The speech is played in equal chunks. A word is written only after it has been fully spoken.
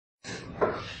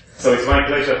So it's my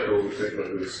pleasure to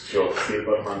introduce George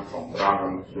Silverman from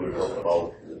Brook, who will talk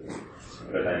about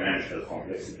the dimensional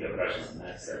complexity of rational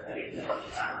maths and arithmetic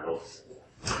analogues.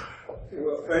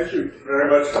 Well, thank you very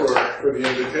much for the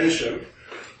invitation.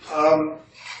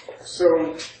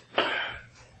 So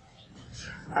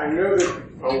I know that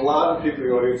a lot of people in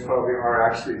the audience probably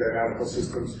are actually dynamical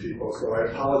systems people, so I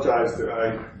apologize that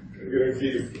I'm going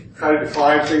to try to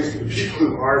define things for the people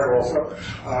who aren't also.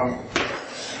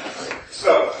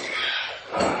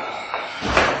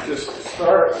 Just to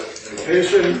start with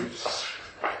notation,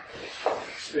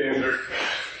 standard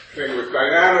thing with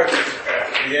dynamics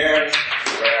at the end,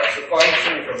 graphs a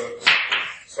function from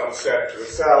some set to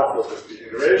itself, which is the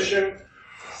iteration.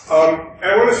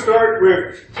 I want to start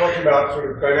with talking about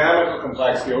sort of dynamical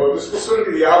complexity, although this will sort of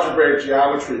be the algebraic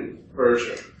geometry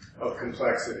version of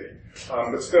complexity,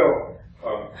 but still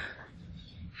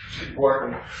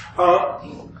important.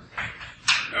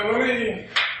 And let me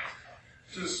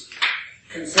just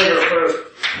consider first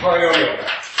polynomial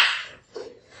maps.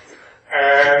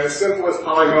 And the simplest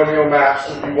polynomial maps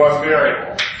would be one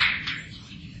variable.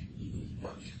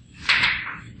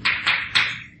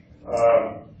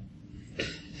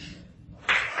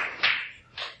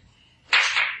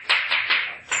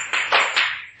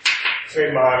 Say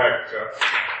mnemonic to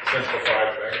simplify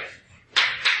things.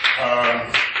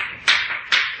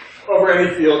 Over any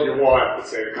field you want,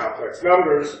 let's say the complex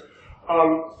numbers.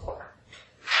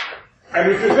 And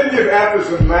if you're thinking of F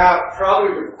as a map,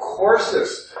 probably the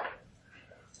coarsest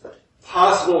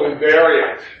possible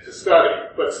invariant to study,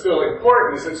 but still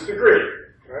important, is its degree,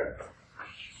 right?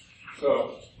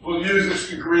 So we'll use this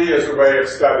degree as a way of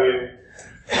studying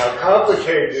how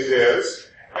complicated it is,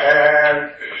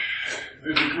 and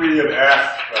the degree of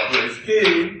F is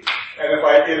D, and if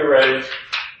I iterate,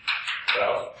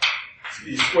 well, it's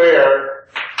D squared,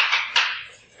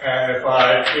 and if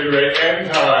I iterate n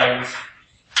times,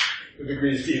 the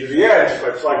degree is D to the n just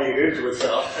by plugging it into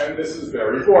itself, and this is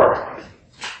very boring.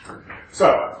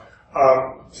 So,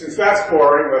 since that's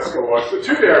boring, let's go on to the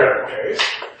two-variable case.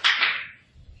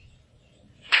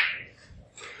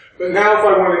 But now if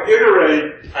I want to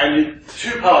iterate, I need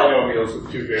two polynomials with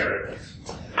two variables.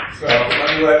 So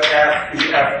let me let F be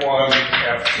F1,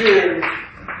 F2,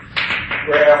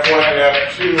 where F1 and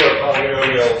F2 are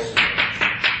polynomials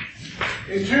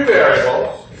in two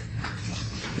variables.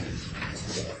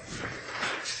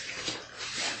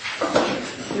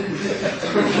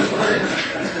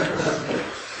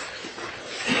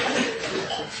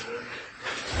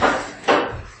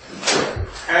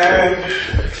 And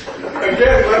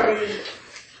again, let me,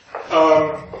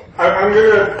 I'm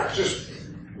going to just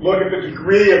look at the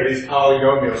degree of these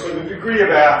polynomials. So the degree of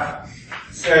F,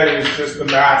 say, is just the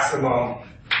maximum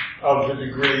of the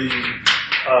degree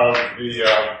of the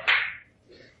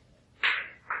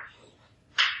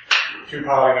two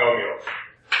polynomials.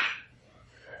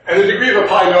 And the degree of a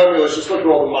polynomial is just look at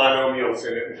all the monomials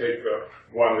in it and take the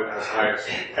one that has highest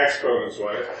exponents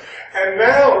on it. And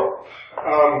now,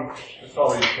 as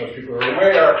probably most people are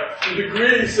aware, the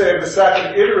degree, say, of the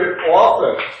second iterate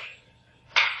often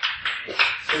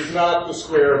is not the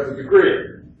square of the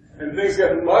degree. And things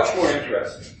get much more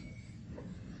interesting.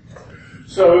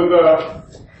 So the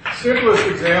simplest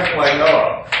example I know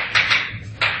of,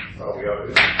 probably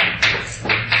others,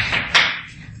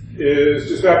 is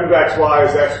just f of xy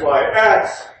is xy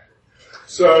x.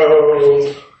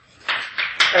 So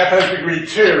f has degree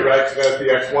 2, right? So that's the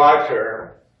xy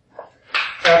term.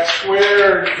 F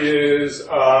squared is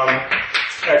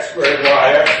x squared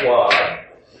y xy.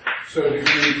 So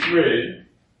degree 3.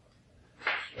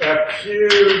 F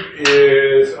cubed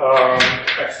is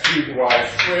x cubed y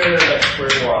squared, x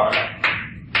squared y,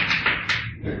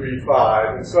 degree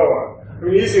 5, and so on. I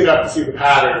mean, easy enough to see the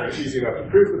pattern. It's easy enough to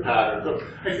prove the pattern. But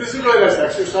like, this is a really nice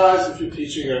exercise if you're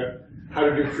teaching how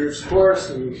to do proofs course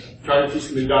and trying to teach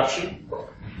them induction.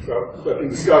 So let them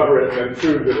discover it and then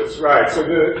prove that it's right. So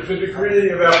the degree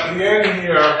of F the n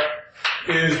here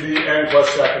is the n plus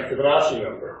second Fibonacci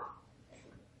number.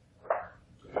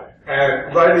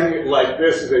 And writing it like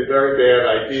this is a very bad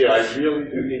idea. I really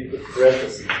do need the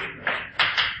parentheses in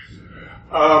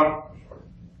there.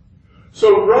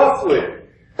 So roughly,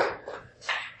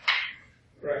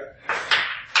 right,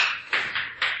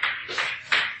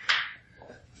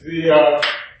 the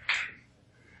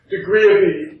degree of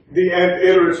the nth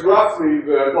iter is roughly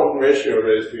the golden ratio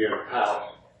raised to the nth power.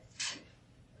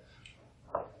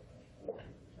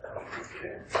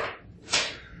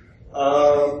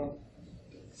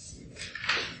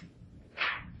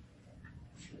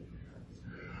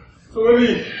 So let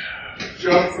me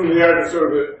jump from there to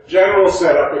sort of a general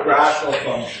setup of rational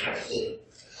functions.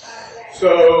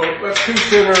 So let's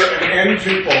consider an n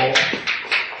tuple.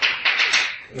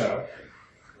 No.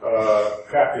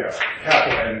 Capital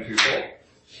N tuple.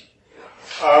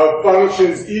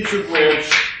 Functions, each of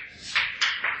which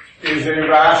is a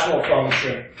rational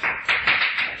function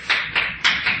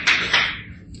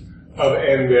of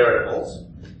n variables.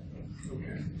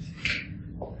 Okay.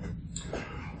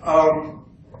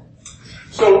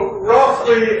 So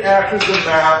roughly F is a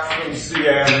map from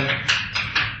Cn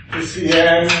to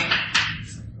Cn,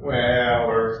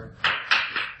 or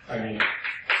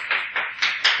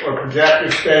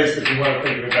projective space if you want to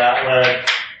think of it that way.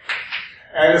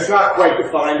 And it's not quite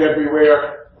defined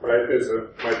everywhere, right?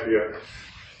 Might be a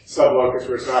sublocus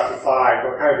where it's not defined.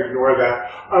 I'll kind of ignore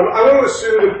that. I want to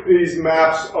assume that these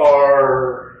maps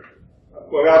are,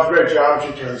 well, in algebraic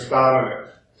geometry terms, dominant.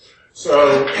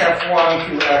 So F1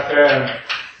 through Fn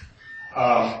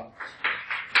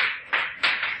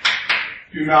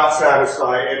do not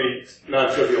satisfy any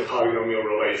non-trivial polynomial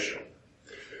relation.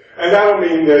 And that'll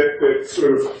mean that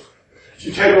sort of, if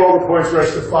you take all the points where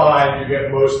it's defined, you get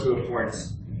most of the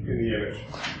points in the image.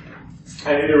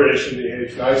 And iteration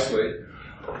behaves nicely.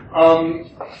 And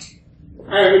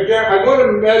again, I want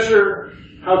to measure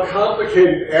how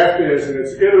complicated F is and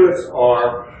its iterates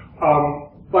are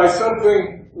by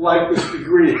something like this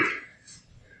degree,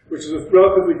 which is a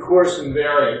relatively coarse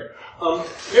invariant.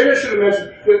 Maybe I should have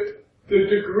mentioned that the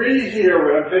degree here,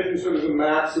 when I'm taking sort of the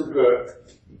max of the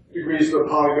degrees of the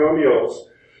polynomials,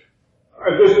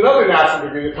 there's another natural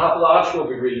degree, the topological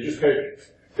degree. You just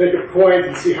take a point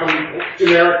and see how many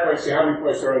generic points, see how many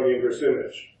points are in the inverse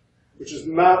image, which is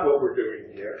not what we're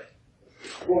doing here.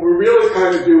 What we're really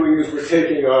kind of doing is we're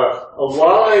taking a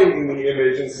line in the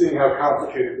image and seeing how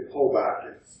complicated the pullback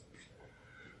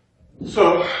is.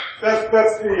 So that's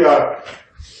the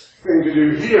thing to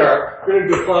do here. We're going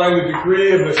to define the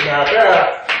degree of this map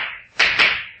F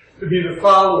to be the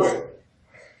following.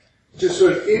 Just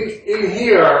sort of in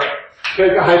here,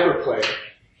 take a hyperplane,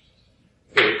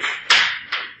 H,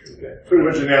 okay, sort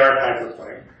of a generic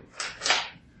hyperplane,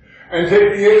 and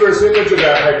take the inverse image of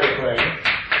that hyperplane.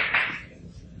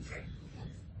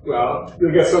 Well,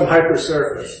 you'll get some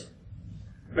hypersurface.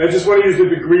 And I just want to use the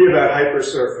degree of that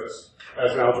hypersurface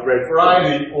as an algebraic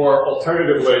variety, or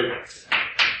alternatively,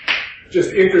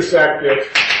 just intersect it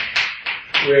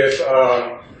with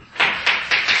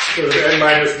sort of n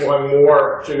minus 1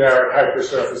 more generic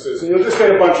hypersurfaces, and you'll just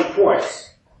get a bunch of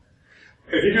points.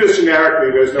 If you do this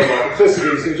generically, there's no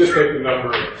multiplicity, so you just take the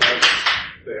number of points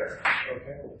there.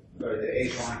 Okay. So the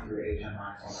H1 through Hn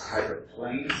are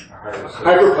hyperplanes?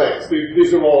 Hyperplanes.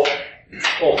 These are all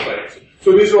planes.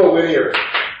 So these are all linear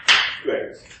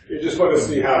things. You just want to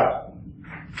see how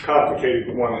complicated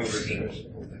the one inverse is.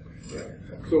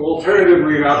 So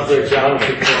alternatively, in algebraic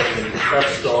geometry terms,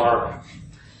 F star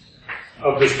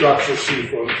of the structure C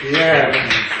from Pn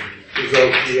is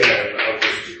OPn of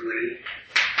this degree.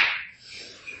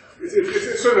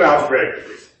 It's sort of algebraic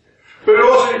degree. But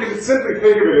also, you can simply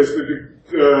think of it as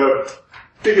the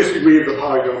biggest degree of the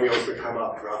polynomials that come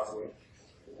up, roughly.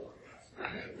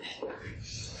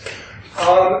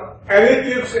 And it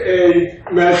gives a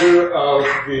measure of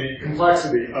the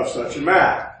complexity of such a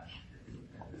map.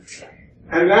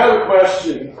 And now the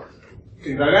question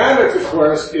in dynamics, of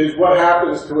course, is what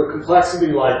happens to a complexity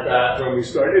like that when we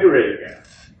start iterating it.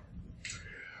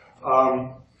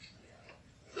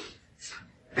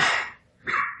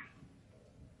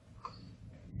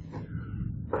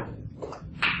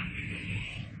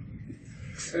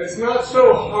 And it's not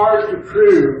so hard to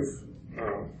prove,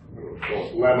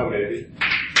 lemma maybe,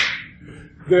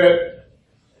 that,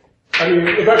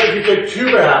 if you take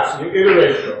two maps and you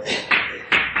iterate them,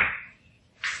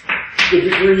 the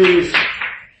degrees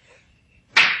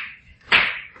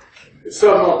is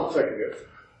submultiplicative.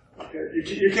 Okay?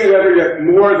 You can't ever get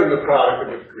more than the product of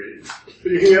the degrees,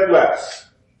 but you can get less,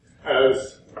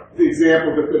 as the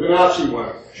example that the Fibonacci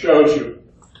one shows you,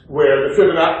 where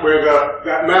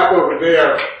that map over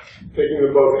there, taking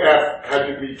them both F, had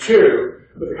degree 2,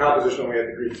 but the composition only had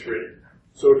degree 3.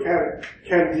 So it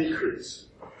can decrease.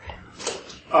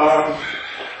 But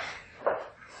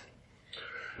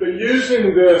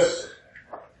using this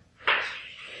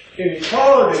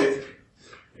inequality,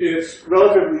 it's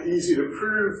relatively easy to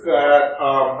prove that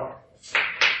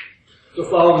the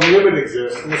following limit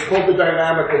exists, and it's called the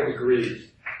dynamical degree.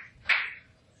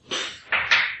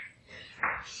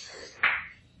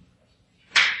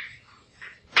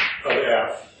 Of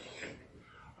F.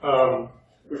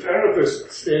 Which I don't know if there's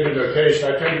standard notation.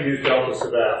 I tend to use delta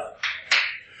sub F.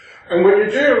 And when you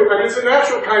do, it's a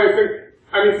natural kind of thing.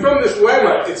 From this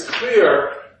lemma, it's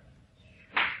clear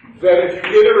that if you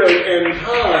iterate n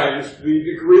times, the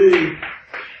degree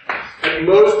at at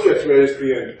most gets raised to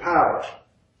the nth power.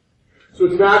 So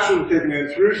it's natural to take an n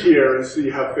through here and see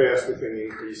how fast the thing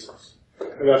increases.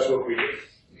 And that's what we do.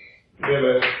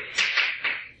 Limit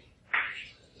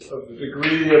of the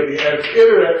degree of the nth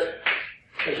iterate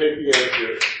and take the nth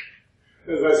here.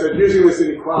 As I said, using this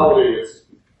inequality is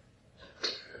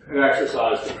an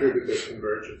exercise to prove that this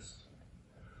converges.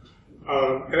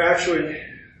 And actually,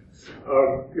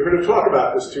 you heard him talk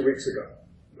about this 2 weeks ago,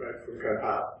 right, from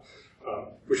Kanpal.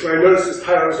 Which when I noticed this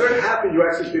title, I was very happy you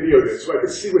actually videoed it, so I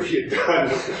could see what he had done,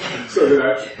 so that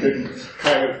I could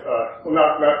kind of, well,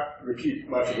 not repeat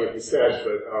much of what he said,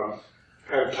 but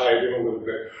kind of tie it in a little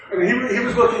bit. I mean, he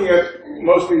was looking at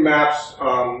mostly maps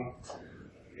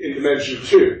in dimension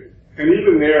 2. And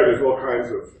even there's all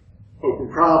kinds of open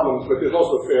problems, but there's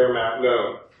also a fair amount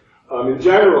known. In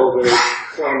general, there's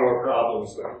far more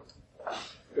problems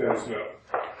than is known.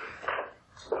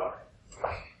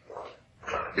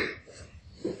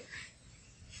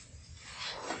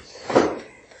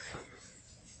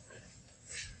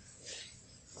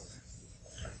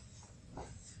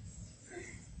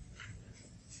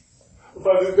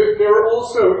 But there are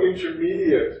also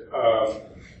intermediate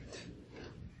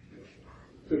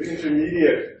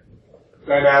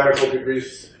dynamical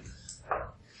degrees.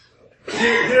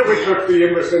 Here we took the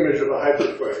inverse image of a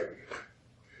hyperplane.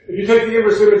 If you take the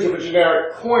inverse image of a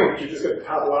generic point, you just get the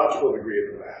topological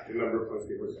degree of that, the number of points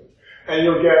the inverse image. And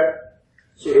you'll get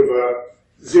sort of a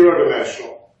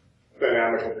zero-dimensional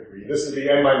dynamical degree. This is the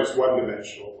n-1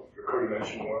 dimensional, or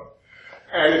codimensional one.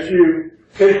 And if you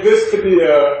take this to be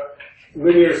a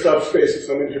linear subspace of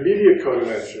some intermediate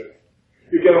codimension,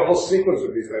 you get a whole sequence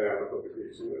of these dynamical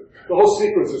degrees. The whole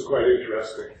sequence is quite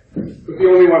interesting. But the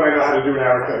only one I know how to do an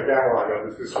arithmetic analog of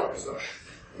is this one, so I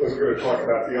wasn't going to talk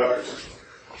about the others.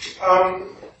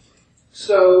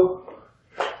 So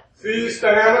these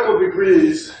dynamical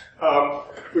degrees,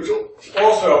 which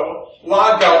also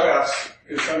log delta S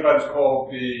is sometimes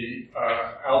called the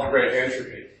algebraic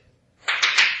entropy.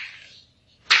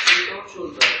 You don't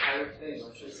choose the hyperplane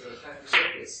or choose the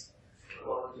hypersurface.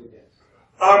 What would you get?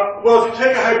 Well, if you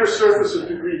take a hypersurface of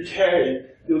degree k,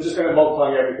 you'll just end up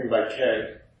multiplying everything by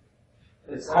k.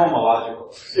 It's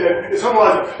homological. Yeah, it's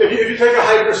homological. If you take a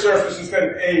hypersurface instead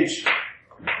of h,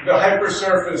 the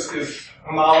hypersurface is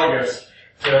homologous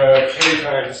to k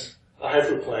times a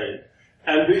hyperplane.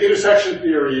 And the intersection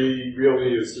theory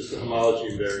really is just a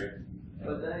homology invariant.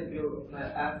 But then if you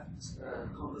apply f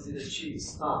composite g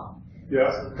star,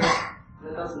 Yeah. so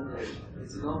that doesn't make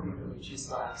it's not equal to g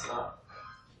star f star.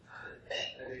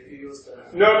 And if you use the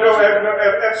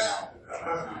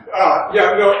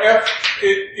F,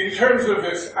 in terms of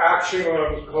its action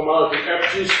on homology,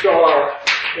 FG star,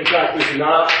 in fact, is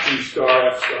not G star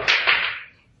F star,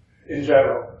 in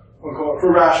general,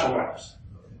 for rational maps.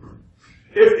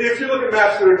 If you look at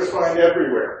maps that are defined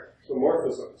everywhere, so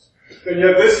morphisms, then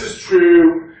yeah, this is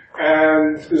true,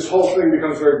 and this whole thing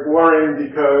becomes very boring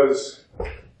because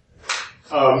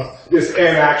this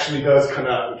n actually does come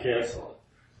out and cancel.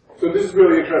 So this is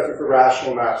really interesting for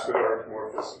rational maps that are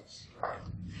morphisms.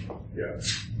 Yeah.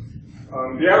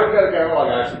 The arithmetic analog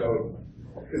actually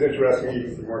is interesting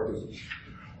even for morphisms.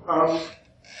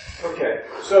 Okay,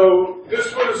 so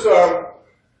this was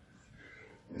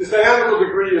this dynamical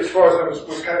degree, as far as I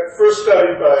was kind of first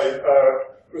studied by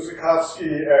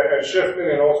Rusakowski and Schiffman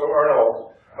and also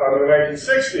Arnold in the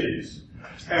 1960s,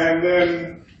 and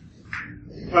then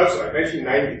I'm sorry,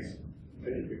 1990s. I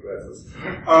need big glasses.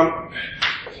 And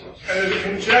there's a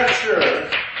conjecture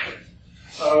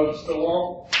of the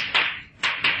long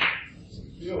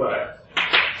delay.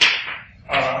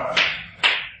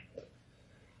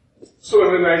 So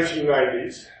in the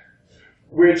 1990s,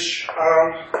 which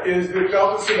is the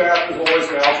delta synapse is always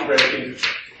an algebraic integer.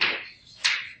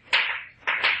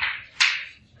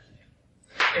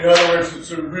 In other words,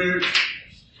 it's a root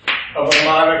of a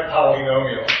monic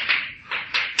polynomial.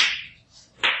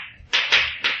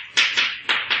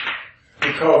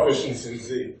 The coefficients in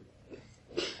Z.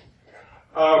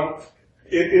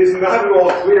 It is not at all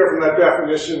clear from that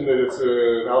definition that it's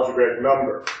an algebraic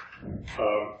number,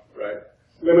 right?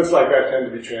 Limits like that tend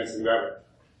to be transcendental.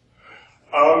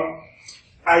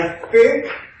 I think,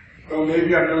 or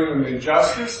maybe I'm doing them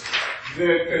injustice,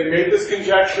 that they made this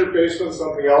conjecture based on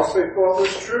something else they thought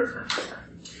was true.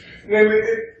 Namely,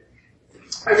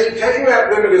 taking that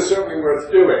limit is certainly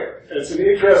worth doing. It's an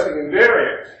interesting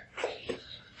invariant.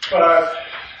 But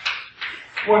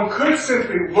one could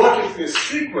simply look at this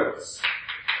sequence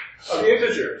of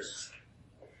integers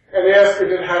and ask if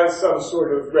it has some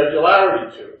sort of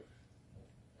regularity to it.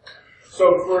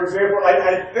 So, for example,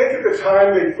 I think at the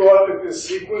time they thought that this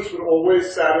sequence would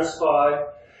always satisfy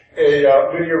a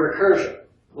linear recursion.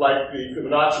 like the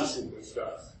Fibonacci sequence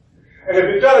does. And if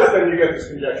it does, then you get this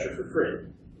conjecture for free.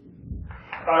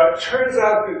 It turns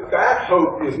out that that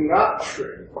hope is not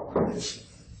true.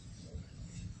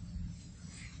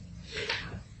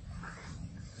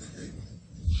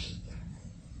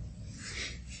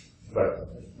 But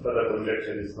the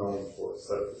conjecture is known for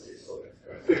surfaces.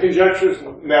 The conjecture is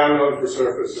now known for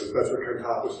surfaces. That's what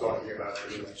Kantop was talking about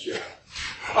pretty much, yeah.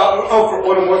 For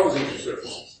automorphisms for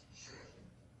surfaces.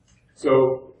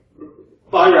 So,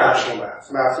 birational maps,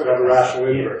 maps that have a rational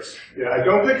inverse. Yeah, I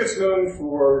don't think it's known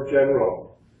for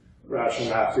general rational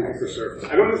maps, even for surface.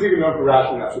 I don't think it's even known for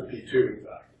rational maps with P2, in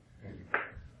fact.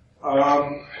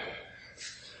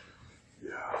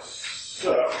 Yeah,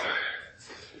 so,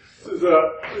 this is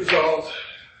a result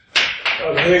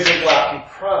of Hazel-Blatt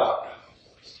prop.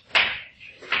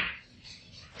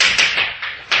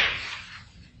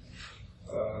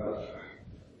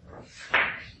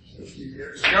 A few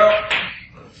years ago.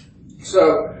 So,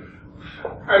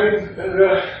 I mean,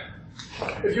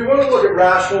 if you want to look at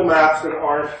rational maps that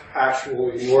aren't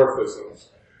actually morphisms,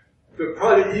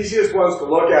 probably the easiest ones to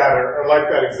look at are like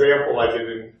that example I did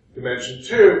in dimension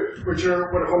 2, which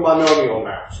are what are called monomial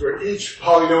maps, where each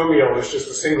polynomial is just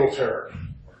a single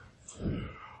term.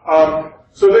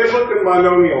 So they look at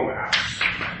monomial maps,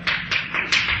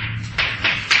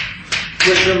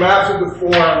 which are maps of the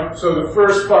form, so the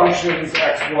first function is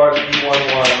x1,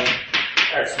 e11,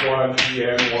 x1,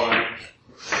 en1,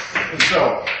 and so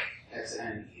on.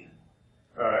 xn.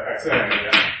 Xn,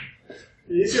 yeah.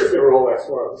 Easier if they were all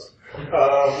x1s.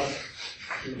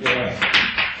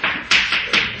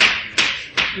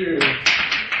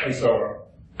 And so on.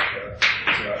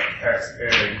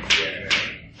 Xn.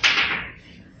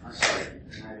 I'm sorry,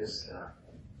 can I just,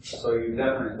 so you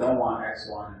definitely don't want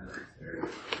x1 in the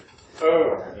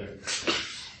Oh.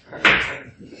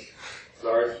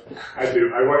 Sorry. I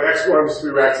do. I want x1s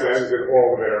through xn's in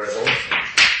all variables.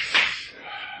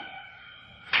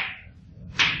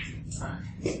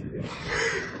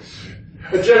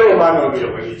 A general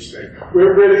monomial in each thing,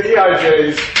 where the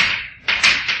EIJs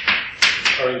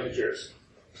are integers.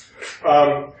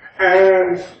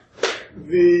 And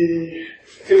the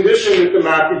condition that the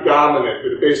map be dominant,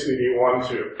 that it basically be 1,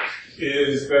 2,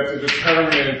 is that the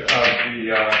determinant of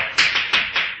the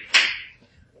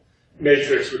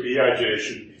matrix with the EIJ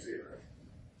should be 0.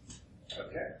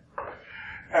 Okay.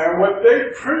 And what they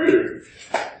proved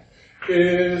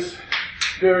is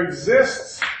there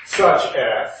exists such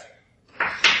F,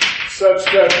 such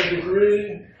that the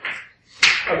degree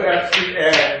of F to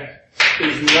n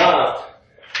is not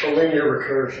a linear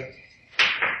recursion.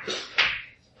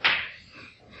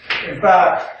 In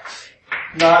fact,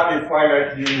 not a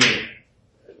finite union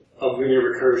of linear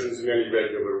recursions in any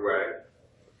regular way.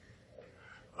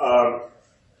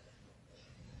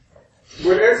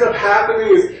 What ends up happening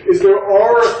is there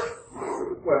are,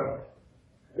 well,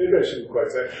 maybe I shouldn't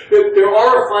quite say, there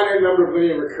are a finite number of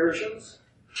linear recursions,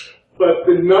 but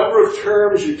the number of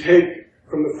terms you take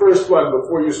from the first one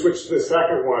before you switch to the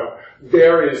second one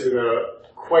varies in a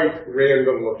quite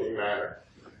random looking manner,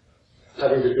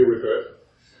 having to do with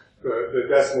the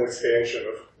decimal expansion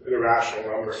of an irrational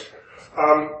number.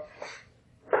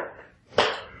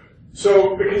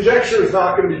 So the conjecture is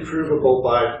not going to be provable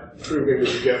by proving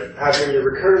that you get have linear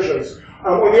recursions.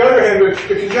 On the other hand,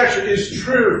 the conjecture is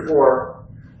true for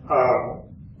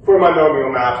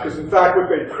monomial maps, because in fact what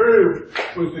they proved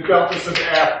was the delta sub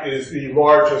F is the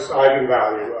largest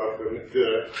eigenvalue of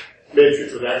the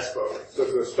matrix of exponents, so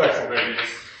the spectral radius.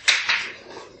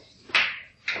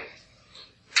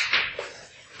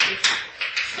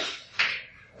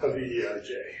 Of the EIJ.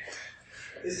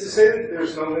 Is to say that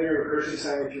there's no linear recursion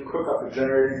saying if you cook up a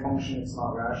generating function, it's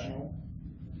not rational?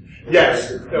 Yes,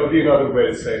 that would be another way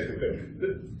to say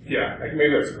it. Yeah,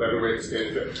 maybe that's a better way to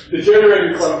state it. The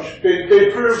generating function,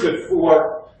 they proved that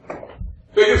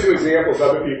they give some examples,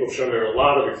 other people have shown there are a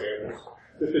lot of examples,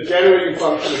 that the generating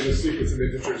function of the sequence of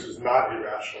integers is not a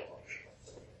rational function.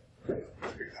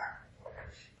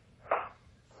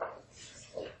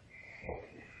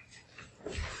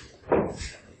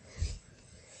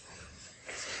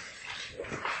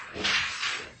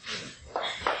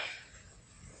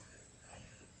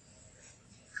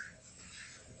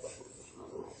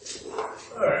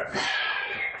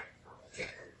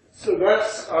 So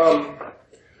that's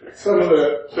some of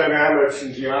the dynamics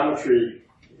in geometry,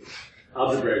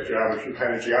 algebraic geometry,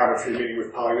 kind of geometry, meaning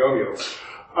with polynomials.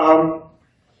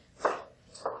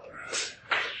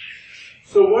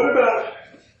 So what about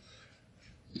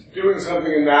doing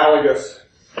something analogous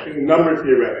in the number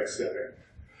theoretic setting?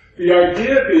 The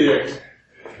idea being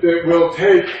that we'll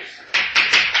take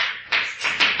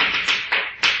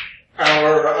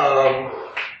our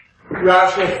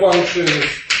rational functions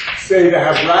say to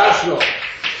have rational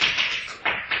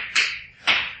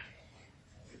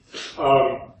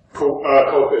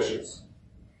coefficients.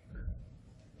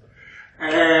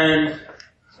 And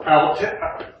I'll take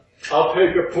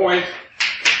a point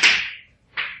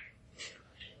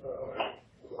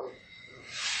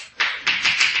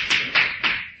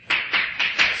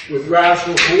with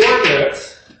rational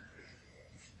coordinates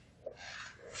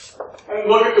and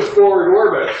look at the forward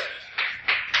orbit.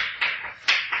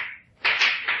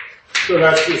 So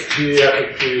that's just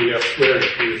df of p, f squared of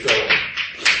p, so on.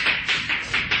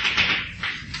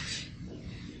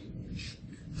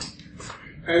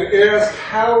 And ask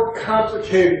how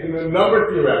complicated in a number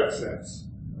theoretic sense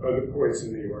are the points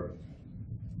in the orbit.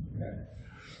 Okay.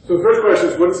 So the first question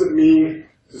is, what does it mean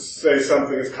to say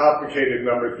something is complicated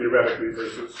number theoretically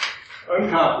versus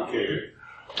uncomplicated?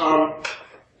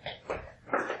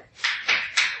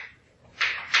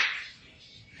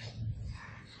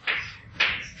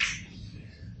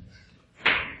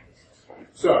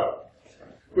 So,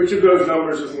 which of those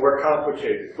numbers is more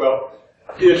complicated? Well,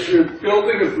 if you're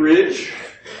building a bridge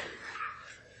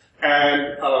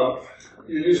and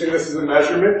you're using this as a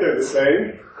measurement, they're the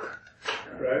same,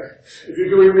 right? If you're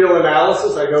doing real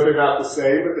analysis, I know they're not the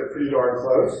same, but they're pretty darn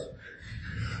close.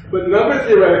 But number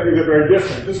theoretically, they're very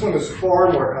different. This one is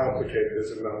far more complicated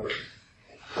as a number.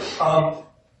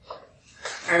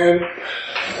 And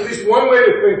at least one way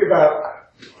to think about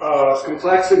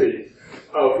complexity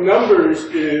of numbers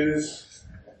is,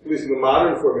 at least in the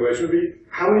modern formulation, would be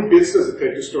how many bits does it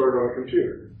take to store it on a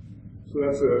computer? So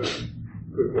that's a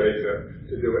good way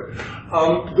to do it.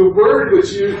 The word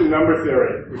that's used in number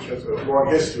theory, which has a long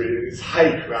history, is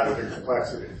height rather than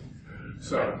complexity.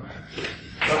 So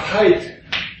the height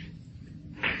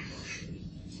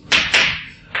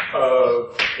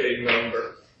of a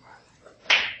number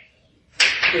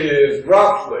is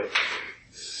roughly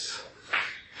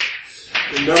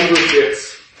the number of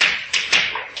bits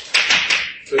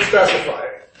to specify it.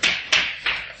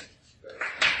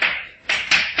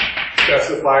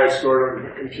 Specifier stored on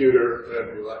the computer,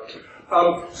 whatever you like.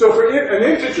 So for an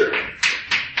integer,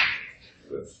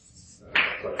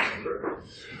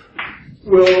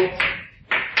 we'll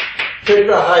take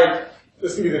the height,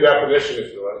 this can be the definition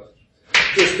if you like,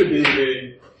 just to be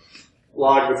the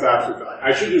log that's absolute value.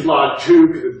 I should use log 2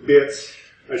 because it's bits.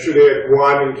 I should add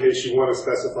 1 in case you want to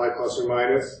specify plus or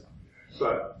minus.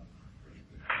 But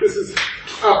this is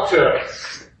up to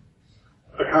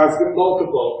a constant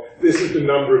multiple. This is the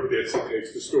number of bits it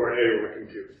takes to store A on a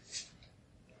computer.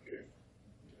 Okay.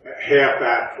 Half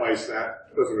that, twice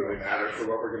that, doesn't really matter for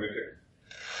what we're going to do.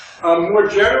 More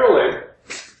generally,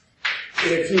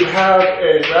 if you have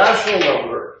a rational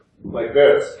number like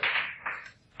this,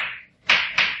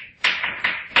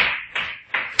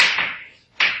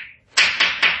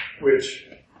 which,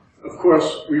 of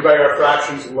course, we write our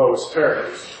fractions in lowest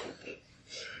terms,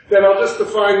 then I'll just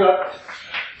define the,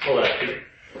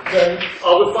 then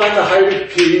I'll define the height of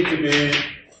p to be,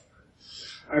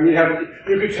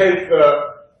 you could take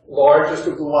the largest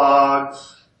of the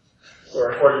logs,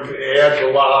 or you could add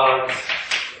the logs,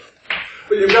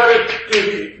 but you've got to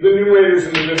do the numerators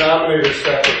and the denominators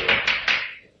separately.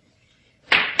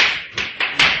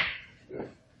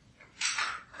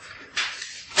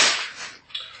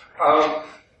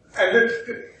 And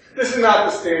this is not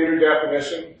the standard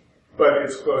definition, but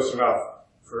it's close enough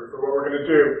for what we're going to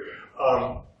do.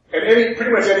 And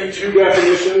pretty much any two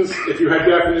definitions, if you had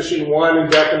definition 1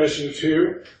 and definition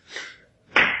 2,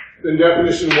 then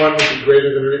definition 1 would be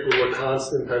greater than or equal to a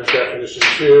constant times definition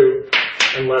 2,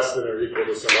 and less than or equal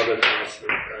to some other constant,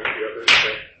 right? The other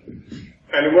thing.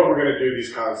 And then what we're going to do,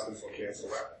 these constants will cancel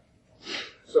out.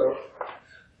 So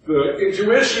the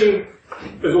intuition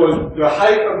is the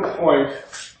height of the point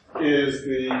is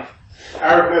the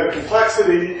arithmetic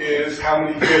complexity is how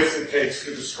many bits it takes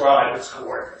to describe its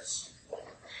coordinates.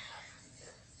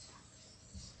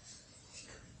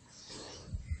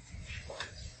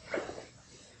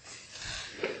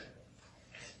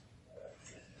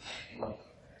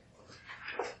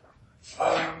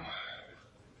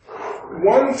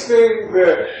 One thing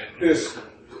that this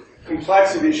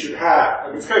complexity should have,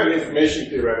 and it's kind of an information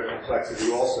theoretic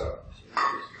complexity also,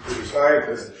 for the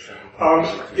scientists,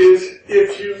 is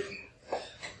if you,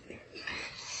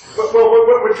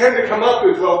 what we tend to come up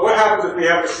with, well, what happens if we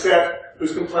have a set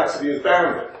whose complexity is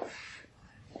bounded?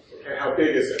 Okay, how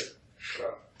big is it?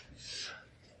 So,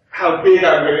 how big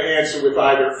I'm going to answer with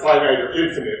either finite or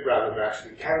infinite rather than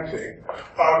actually counting.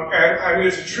 And I mean,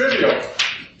 it's a trivial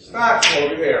fact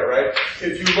over there, right?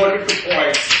 If you look at the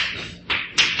points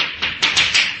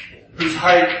whose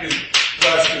height is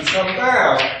less than some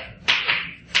bound,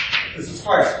 this is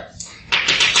finite.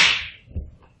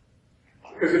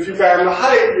 Because if you bound the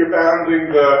height, you're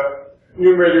bounding the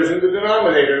numerators and the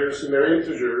denominators, and they're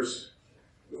integers.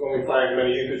 There's only find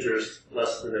many integers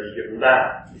less than any given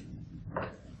bound.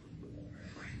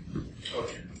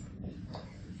 Okay.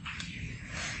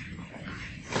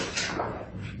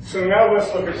 So now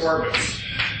let's look at orbits.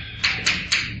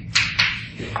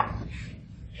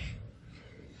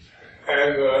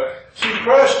 And the key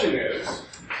question is,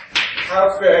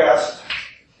 how fast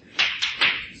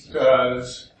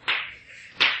does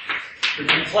the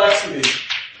complexity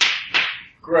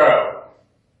grow?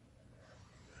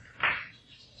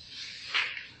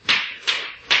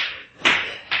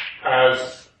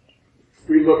 As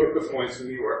we look at the points in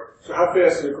the orbit. So how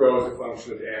fast does it grow as a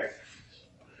function of n?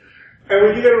 And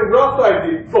when you get a rough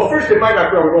idea, well, first it might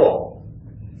not grow at all,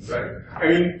 right? I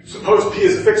mean, suppose p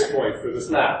is a fixed point for this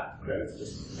map, then it's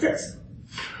just fixed.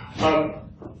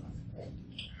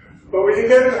 But we can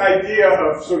get an idea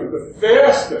of sort of the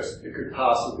fastest it could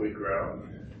possibly grow.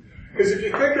 Because if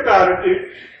you think about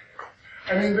it,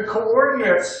 I mean, the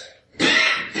coordinates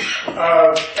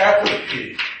of f of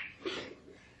p.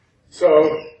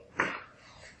 So,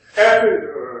 f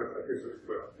is,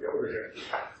 over here.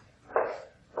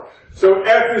 So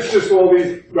f is just all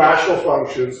these rational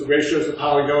functions, the ratios of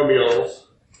polynomials,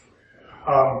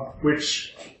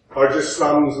 which are just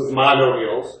sums of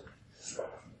monomials.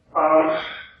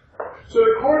 So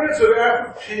the coordinates of f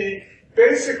of p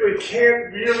basically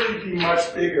can't really be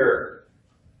much bigger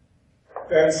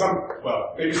than some,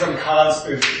 well, maybe some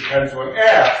constant that depends on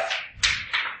f,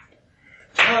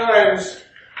 times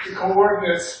the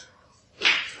coordinates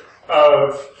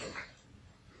of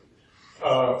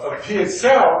p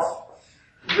itself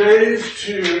raised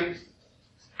to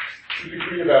the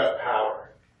degree of f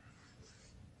power.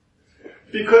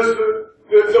 Because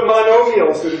the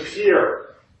monomials that appear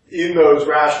in those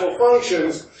rational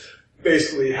functions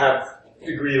basically have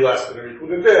degree less than or equal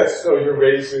to this, so you're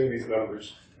raising these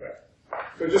numbers.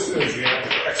 So just an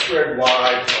example, x squared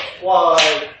y plus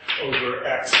y over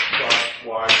x plus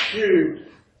y cubed.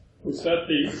 Was that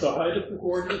the height of the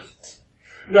coordinates?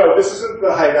 No, this isn't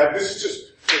the height. This is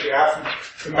just the absolute,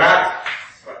 the map.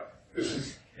 This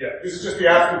is just the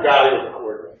absolute value of the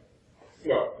coordinate.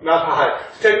 No, not the height.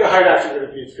 To take the height, actually, we're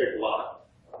going to need to take a lot.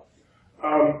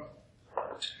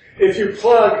 If you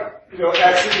plug,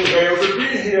 x equals a over b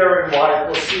here and y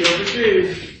equals c over d,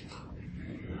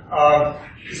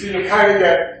 you see you kind of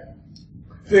get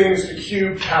things to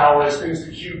cube powers, and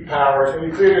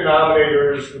you create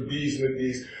denominators with these and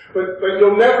these, but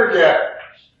you'll never get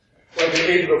like an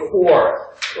a to the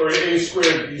 4 or an a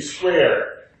squared b squared.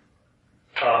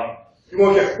 You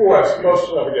won't get 4s, most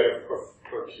will never get a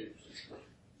cube.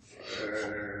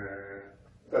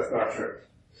 That's not true.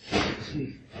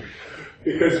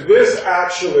 Because this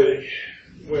actually,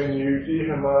 when you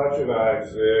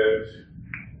dehomogenize it,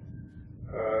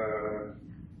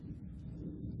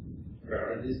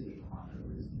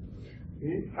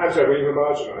 I'm sorry, when you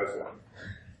homogenize it.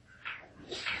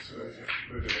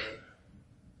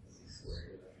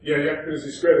 Yeah, because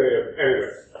you square the,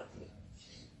 anyway.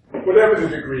 Whatever the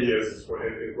degree is what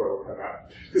it will come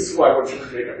out. This is why I want you to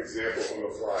make up examples on the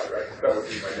fly, right? That would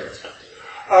be my notes.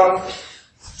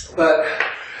 But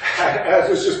as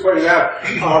was just pointed out,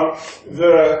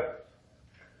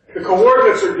 the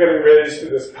coordinates are getting raised to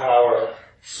this power,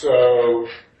 so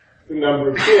the number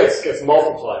of bits gets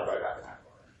multiplied by that power.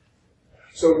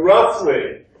 So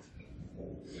roughly,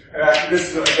 and actually this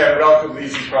is again a relatively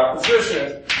easy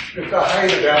proposition, if the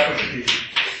height of f of p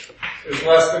is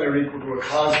less than or equal to a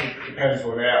constant that depends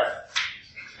on f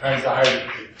times the height of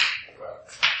p. Well,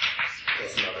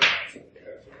 that's another constant that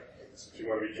depends on f. If you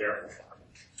want to be careful.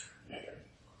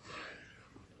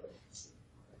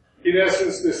 In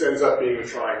essence, this ends up being a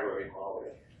triangle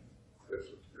inequality. That's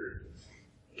what's proved.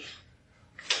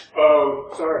 Oh,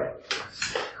 sorry.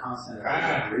 Constant.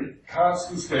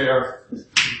 Constants there.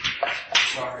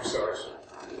 Sorry.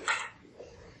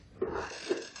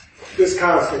 This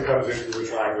constant comes into the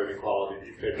triangle inequality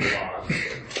you take it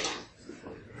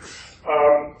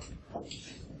on.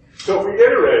 So if we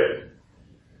iterate,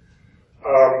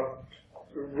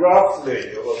 roughly,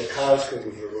 although the constant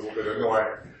is a little bit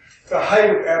annoying, the height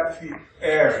of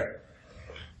Fn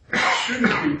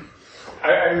shouldn't be,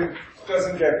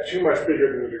 doesn't get too much bigger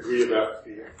than the degree of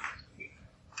Fn.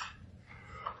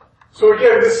 So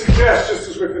again, this suggests, just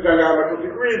as with the dynamical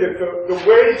degree, that the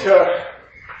way to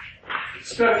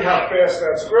study how fast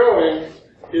that's growing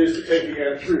is to take the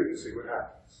n through and see what happens.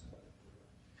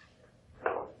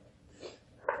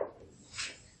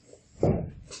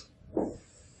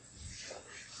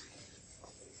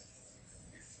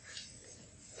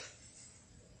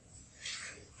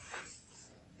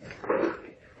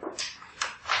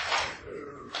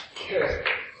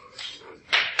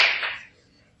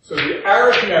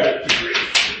 arithmetic degree.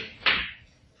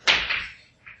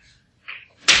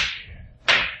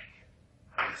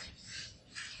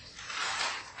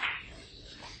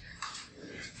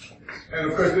 And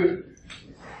of course,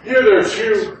 here there are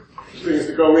two things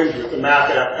to go into it, the map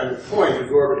F and the point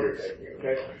whose orbit you're taking,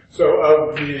 okay? So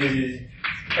of the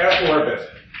F orbit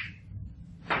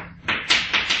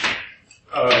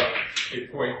of a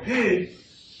point P,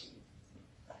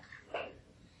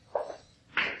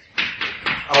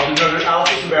 I'll denote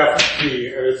alphas of F of P,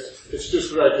 and it's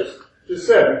just what I just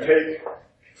said. We take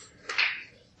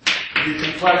the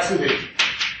complexity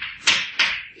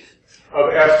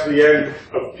of F to the n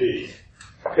of P,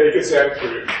 take its nth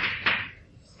root.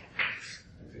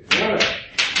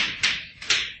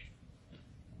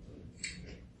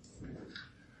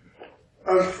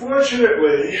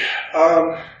 Unfortunately,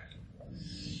 well,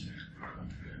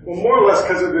 more or less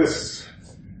because of this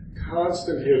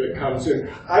constant here that comes in,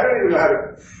 I don't even know how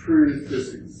to prove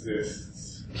this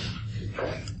exists.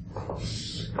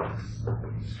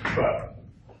 But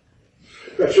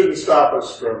that shouldn't stop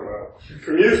us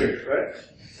from using it, right?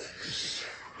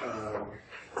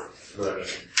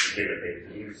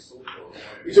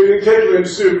 So you can take lim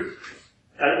sup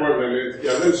or lim.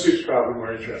 Yeah, lim sup's probably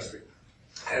more interesting.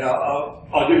 And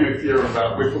I'll give you a theorem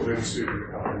about Whipple lim sup in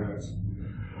a couple of minutes.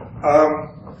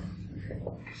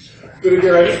 But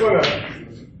again, I just want to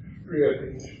read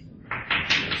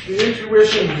the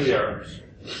intuition here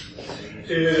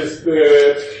is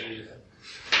that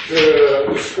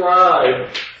to describe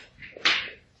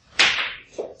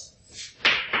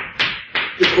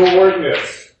the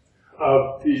coordinates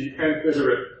of the nth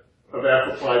iterate of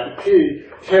F applied to P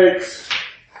takes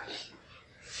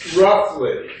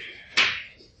roughly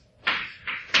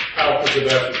alphas of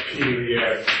F of P to the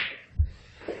n.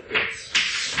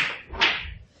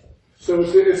 So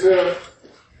it's a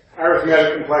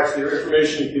arithmetic complexity or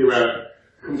information theoretic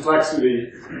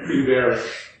complexity invariant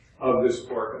of this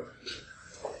orbit.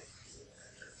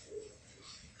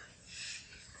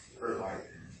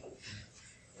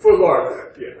 For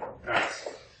large, yeah,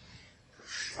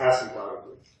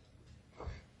 asymptotically.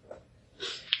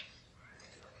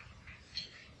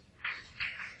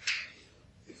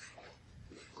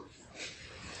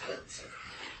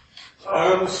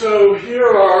 So here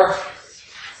are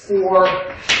four. You know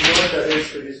what that is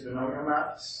for these binomial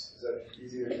maps? Is that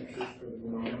easier to compute for the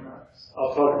binomial maps?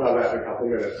 I'll talk about that in a couple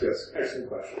of minutes. Yes, excellent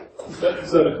question.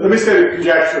 Let me say the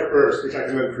conjecture first, which I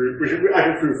can then prove. Which I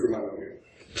can prove for my own.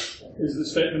 Is the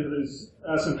statement that is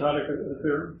asymptotic a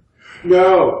theorem?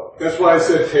 No, that's why I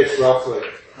said takes roughly.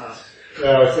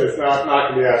 No, it's not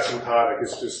going to be asymptotic.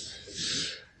 It's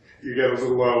just you get a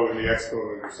little low in the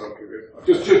exponent or something.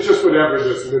 Just whatever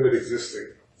this limit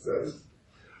existing says.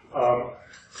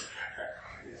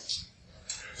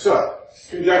 So,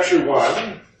 conjecture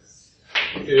one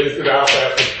is that alpha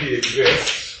F of P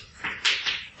exists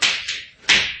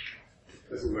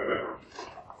as a limit.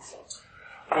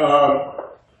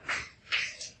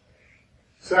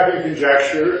 Second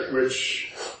conjecture,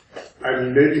 which I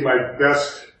mean maybe my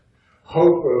best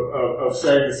hope of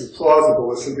saying this is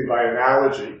plausible is simply by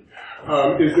analogy,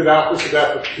 is that alpha sub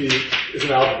F of P is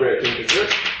an algebraic integer.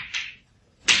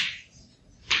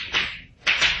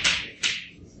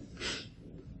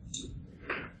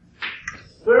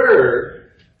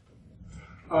 Third,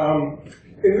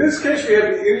 in this case we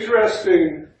have the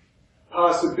interesting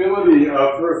possibility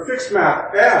of, for a fixed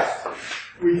map F,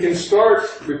 we can start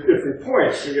with different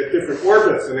points and get different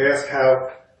orbits and ask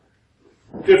how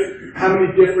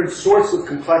many different sorts of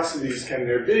complexities can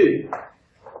there be.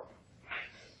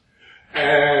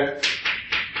 And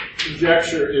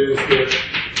conjecture is that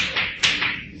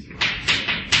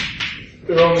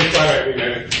there are only finitely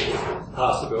many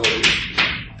possibilities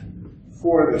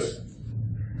for this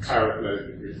arithmetic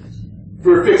degree,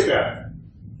 for a fixed F.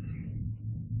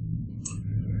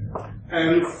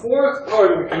 And the fourth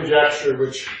part of the conjecture,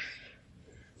 which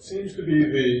seems to be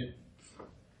the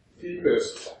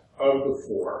deepest of the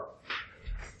four,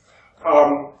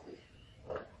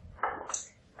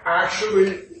 actually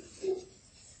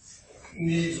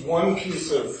needs one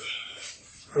piece of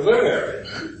preliminary.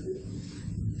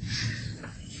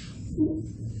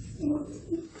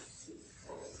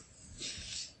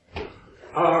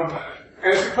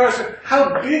 And it's the question,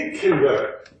 how big can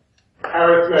the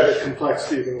arithmetic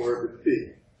complexity of an orbit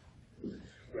be?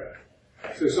 Right.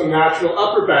 So some natural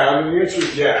upper bound, and the answer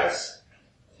is yes.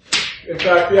 In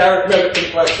fact, the arithmetic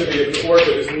complexity of an orbit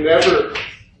is never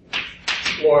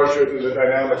larger than the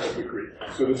dynamical degree.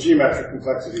 So the geometric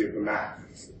complexity of the map.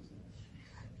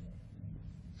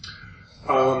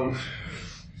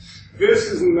 This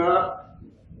is not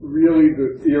really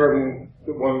the theorem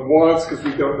that one wants because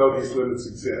we don't know these limits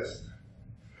exist.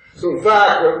 So in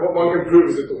fact, what one can prove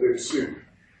is that the lim suit,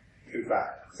 in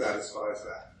fact, satisfies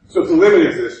that. So if the limit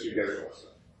exists, you get it also.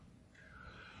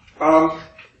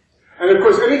 And of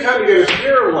course, anytime you get a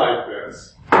theorem like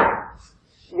this,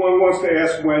 one wants to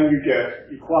ask when you get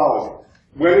equality.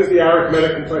 When is the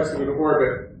arithmetic complexity of an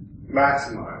orbit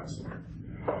maximized?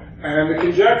 And the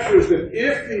conjecture is that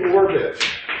if the orbit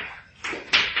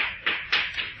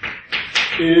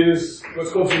is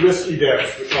what's called Zariski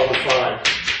dense, which I'll define.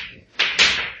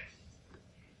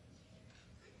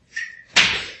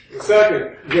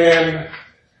 Second, then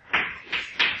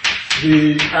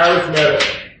the arithmetic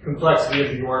complexity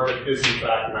of the orbit is in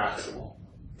fact maximal.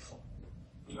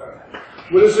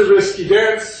 What is Zariski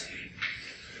dense?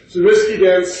 Zariski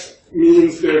dense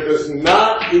means there does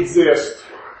not exist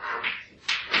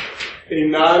a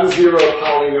non-zero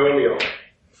polynomial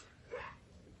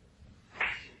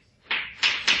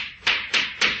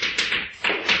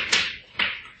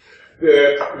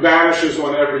that vanishes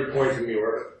on every point in the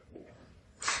orbit,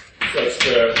 such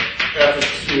that f of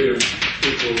q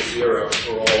equals 0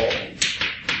 for all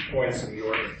points in the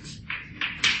orbit.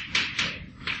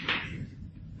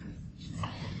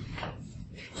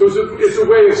 So it's a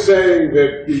way of saying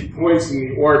that the points in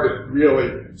the orbit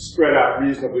really spread out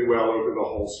reasonably well over the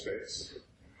whole space.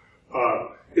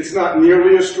 It's not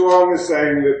nearly as strong as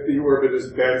saying that the orbit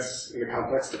is dense in a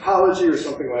complex topology or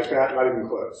something like that, not even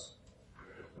close.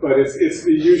 But it's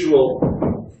the usual,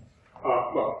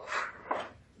 well,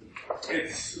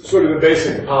 it's sort of the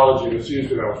basic topology that's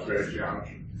used in algebraic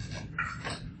geometry.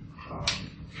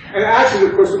 And actually,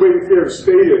 of course, the way the theorem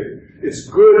stated, it's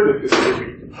good that this is a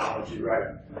weak topology,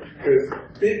 right? Because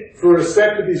for a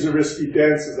set to be Zariski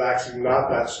dense is actually not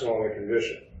that strong a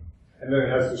condition. And then it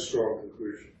has this strong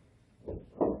conclusion.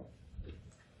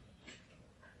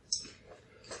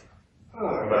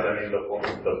 But I mean,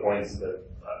 the points that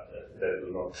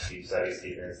do not be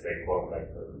Zariski dense, they form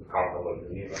like the countable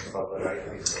unit and stuff like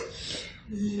that. So.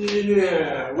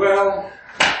 Yeah, well,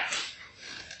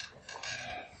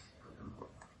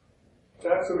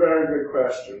 that's a very good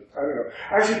question. I don't know.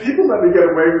 Actually, people let me get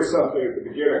away with something at the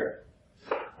beginning,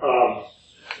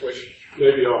 which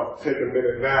maybe I'll take a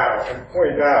minute now and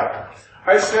point out.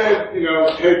 I said, you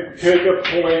know, take a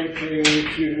point to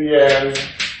the end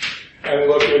and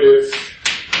look at its,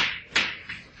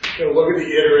 you know, look at the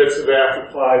iterates of f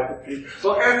applied to p.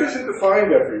 Well, f isn't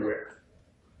defined everywhere.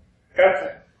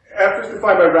 F is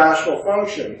defined by rational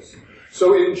functions.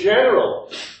 So in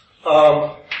general,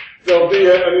 there'll be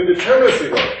an indeterminacy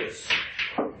locus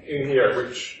in here,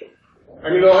 which, I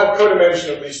mean, it'll have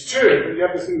codimension at least 2, but you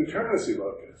have this indeterminacy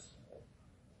locus.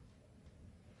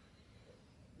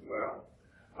 Well,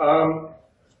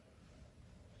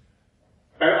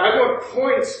 and I want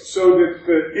points so that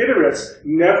the iterates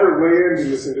never land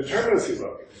in this indeterminacy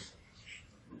locus.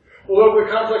 Well, over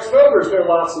the complex numbers, there are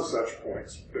lots of such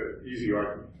points, the easy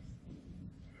argument.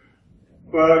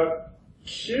 But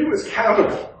Q is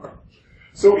countable.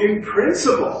 So in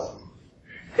principle,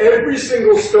 every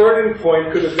single starting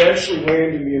point could eventually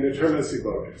land in the indeterminacy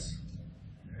locus.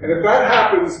 And if that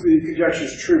happens, the conjecture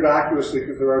is true vacuously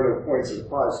because there are no points it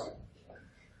applies to.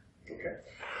 Okay.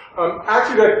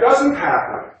 Actually, that doesn't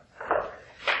happen.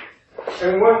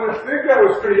 And one would think that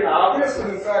was pretty obvious,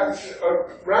 and in fact, it's a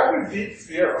rather deep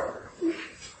theorem.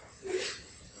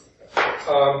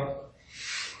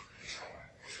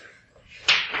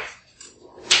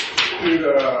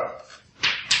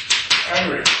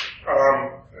 Henry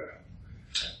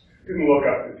didn't look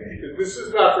up the date. This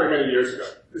is not very many years ago.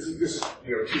 This is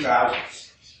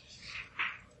 2000s.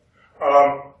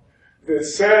 That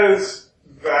says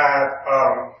that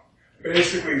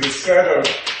basically the set of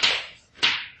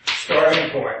starting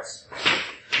points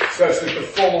such that the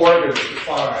full orbit is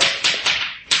defined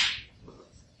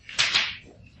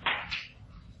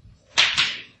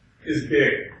is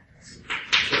big.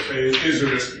 So it is a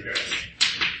risky guess.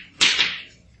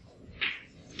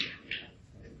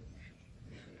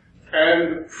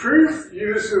 And the proof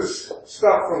uses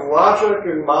stuff from logic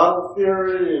and model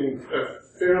theory and a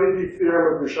fairly deep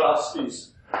theorem of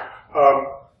Reshofsky's.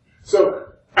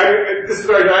 This is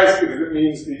very nice because it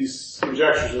means these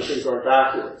conjectures and things aren't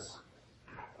backwards.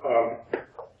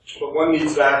 But one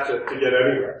needs that to get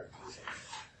anywhere.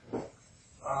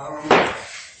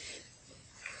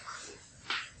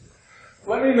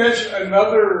 Let me mention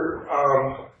another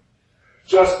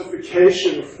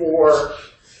justification for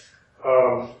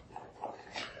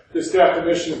this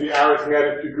definition of the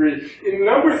arithmetic degree. In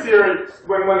number theory,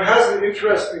 when one has an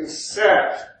interesting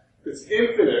set that's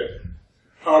infinite,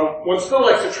 one still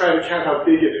likes to try to count how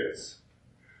big it is.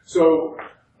 So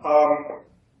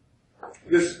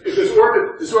this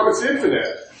orbit's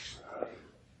infinite,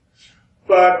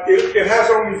 but it has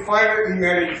only finitely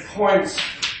many points,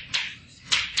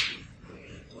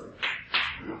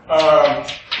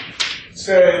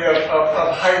 say,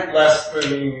 of height less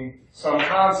than some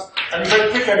constant. I mean,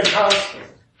 don't pick any constant.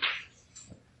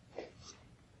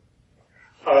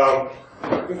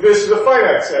 This is a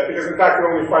finite set because, in fact, there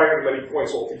are only finitely many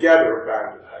points altogether of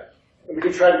bounded height. And we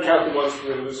can try to count the ones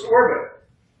within this orbit.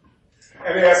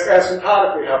 And they ask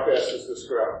asymptotically how fast does this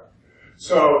grow.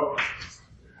 So,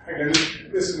 again,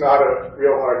 this is not a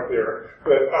real hard theorem,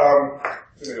 but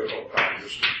it's an integral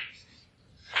proposition.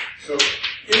 So,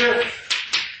 if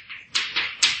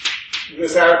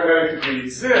this arithmetic degree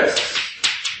exists,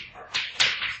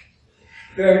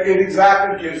 then it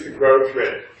exactly gives the growth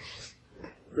rate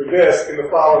for this in the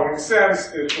following sense.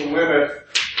 It's the limit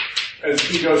as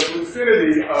t goes to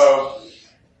infinity of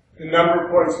the number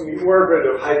of points in the orbit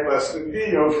of height less than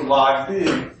b over log b.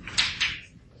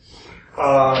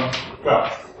 Well,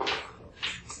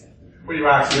 what you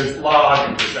actually is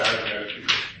log of this arithmetic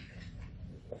degree.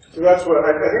 So that's what,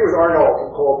 I think it was Arnold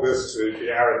who called this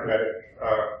the arithmetic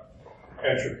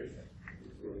entropy.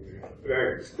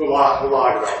 The log of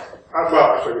alpha.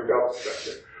 Well, actually, the delta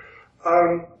structure.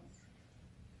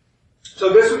 So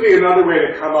this would be another way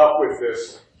to come up with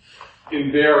this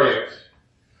invariant,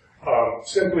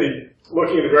 simply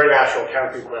looking at a very natural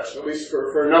counting question. At least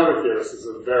for a number theorists, this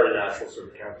is a very natural sort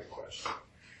of counting question.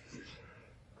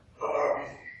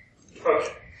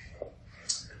 Okay.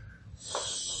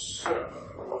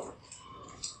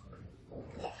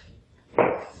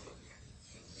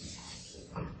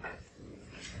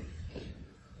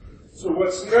 So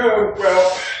what's known,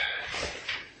 well,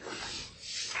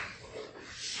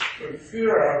 the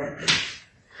theorem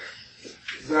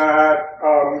that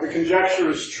the conjecture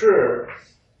is true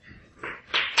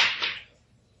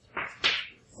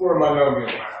for monomial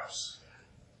maps.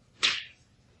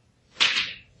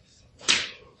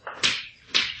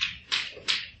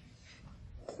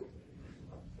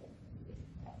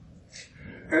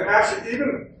 And actually,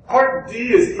 even part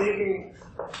D is even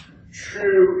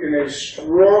true in a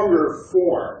stronger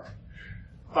form.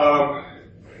 The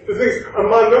thing is, a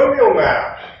monomial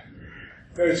map,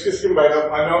 and it's just given by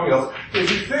monomials,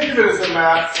 if you think of it as a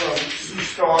map from C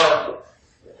star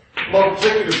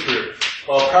multiplicative group,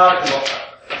 well, a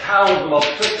power of the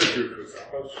multiplicative group to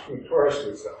itself, from torus to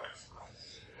itself.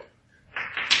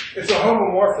 It's a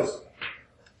homomorphism.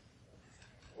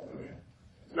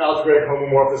 An algebraic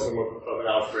homomorphism of an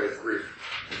algebraic group.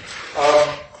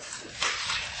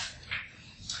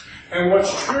 And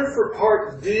what's true for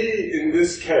part D in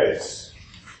this case,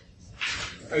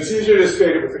 and it's easier to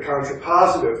state it with the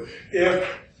contrapositive,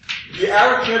 if the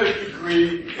arithmetic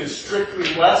degree is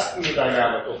strictly less than the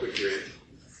dynamical degree,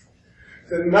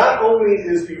 then not only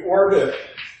is the orbit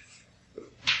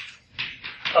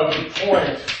of the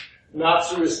point not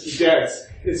Zariski dense,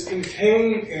 it's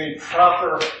contained in a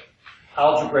proper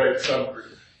algebraic subgroup.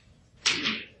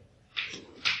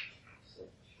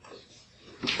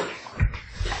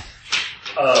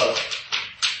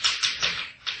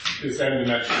 Is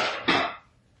n-dimensional.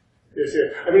 Yes,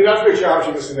 yeah. I mean, algebraic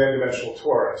geometry is an n-dimensional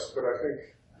torus, but I think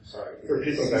for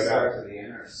people in dynamic.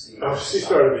 Oh, C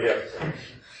star to the end.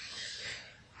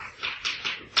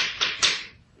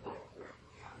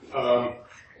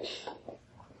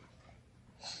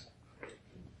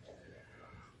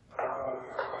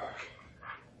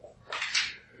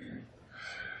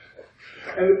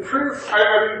 And the proof,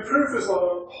 the proof is a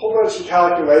whole bunch of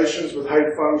calculations with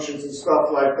height functions and stuff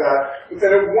like that. But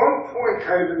then at one point,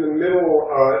 kind of in the middle,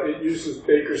 it uses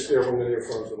Baker's theorem of linear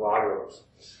forms of logarithms.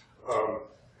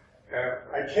 And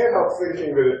I can't help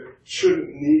thinking that it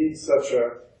shouldn't need such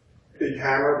a big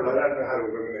hammer, but I don't know how to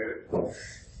eliminate it.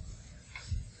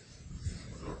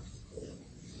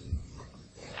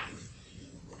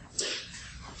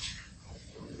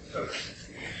 Okay.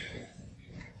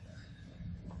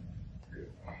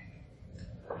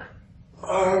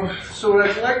 So what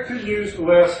I'd like to use the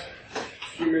last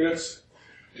few minutes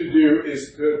to do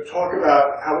is to talk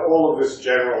about how all of this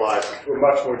generalizes to a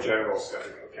much more general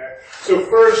setting, okay? So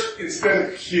first, instead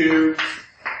of Q,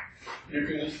 you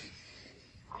can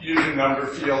use a number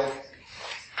field.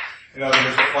 In other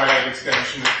words, a finite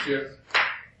extension of Q.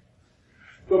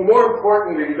 But more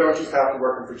importantly, we don't just have to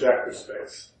work in projective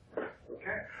space,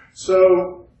 okay?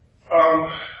 So,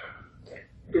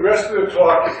 the rest of the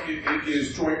talk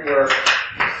is joint work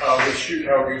with Shu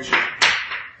Kawaguchi.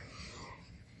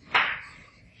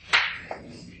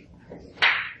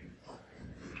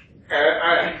 And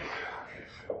I'm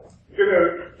going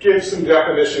to give some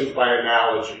definitions by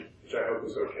analogy, which I hope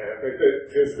is okay. I think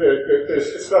that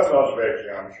it's stuff in algebraic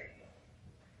geometry.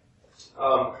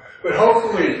 But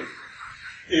hopefully,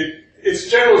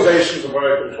 it's generalizations of what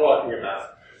I've been talking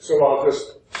about. So I'll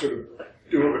just sort of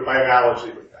do it with my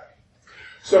analogy with that.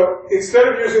 So instead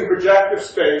of using projective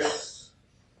space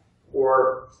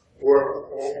or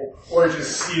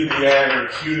just C to the n or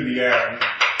Q to the n,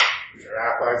 which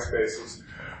are affine spaces,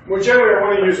 more generally I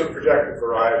want to use a projective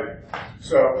variety.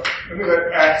 So let me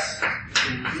let x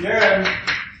in the n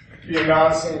be a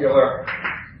non-singular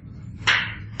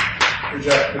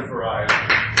projective variety,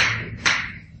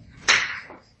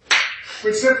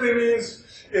 which simply means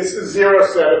it's the zero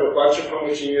set of a bunch of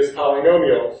homogeneous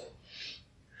polynomials.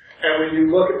 And when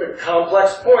you look at the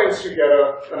complex points, you get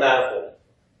a manifold.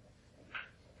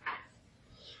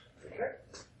 Okay.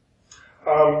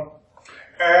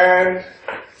 And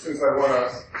since I want to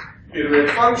iterate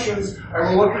functions, I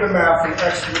will look at a map from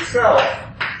x to itself.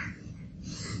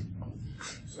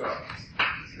 So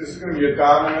this is going to be a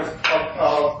dominant,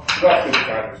 roughly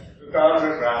defined, a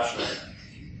dominant rational.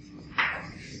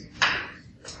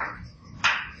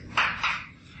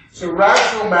 So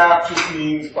rational map just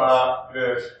means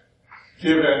that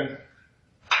given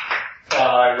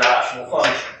by rational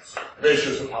functions,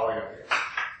 ratios of polynomials.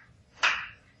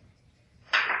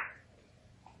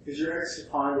 Is your x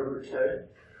defined over k?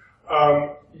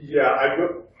 Yeah, I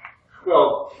would.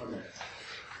 Well,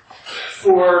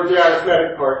 for the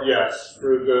arithmetic part, yes.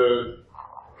 For the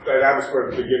dynamics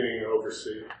part at the beginning, over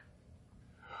C.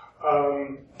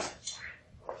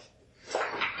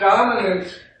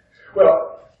 Dominant, well,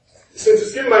 since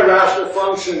it's given by rational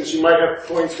functions, you might have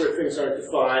points where things aren't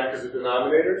defined because of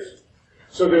denominators.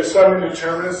 So there's some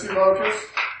indeterminacy locus.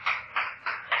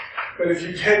 But if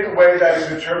you take away that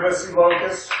indeterminacy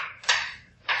locus,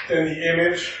 then the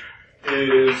image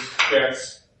is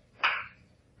dense.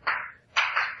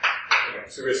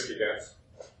 Zariski dense.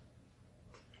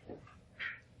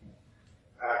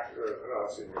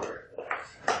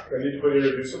 Do I need to put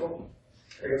irreducible?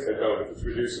 I guess I don't. If it's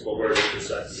reducible, where it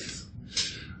intersects.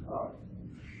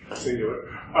 Singular.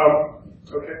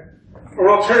 Okay. Or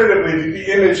alternatively, the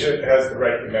image has the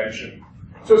right dimension.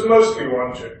 So it's mostly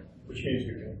 1, 2, which means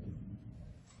we can.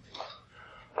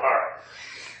 All right.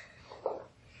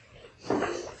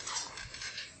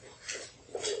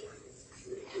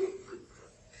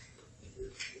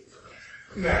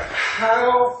 Now,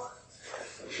 how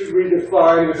should we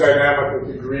define the dynamical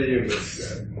degree in this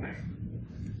set?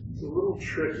 It's a little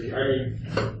tricky. I mean,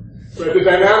 but the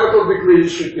dynamical degree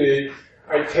should be,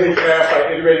 I take f,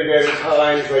 I iterate it n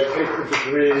times, I take the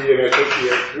degree, and I take the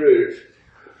nth root.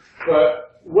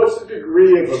 But what's the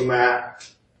degree of a map,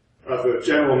 of a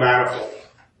general manifold?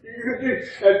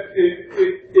 If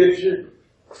you're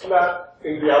not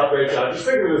in the algebraic job, just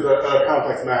think of it as a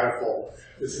complex manifold.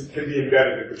 This can be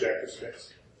embedded in projective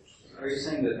space. Are you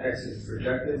saying that x is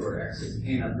projective or x is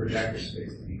in a projective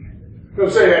space? No,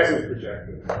 say x is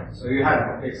projective. So you have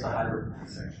to fix the hyperplane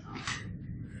section.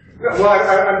 No, well,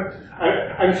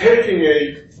 I'm taking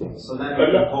a. So then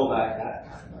you can pull back that.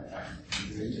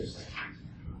 Interesting.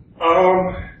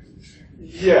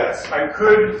 Yes, I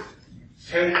could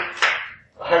take a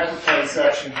hyperplane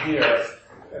section here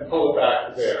and pull it back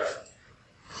to there.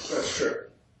 That's true.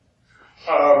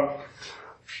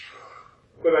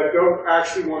 But I don't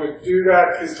actually want to do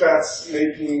that because that's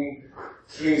making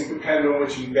things depend on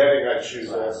which embedding I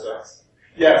choose also.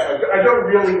 Yes, I don't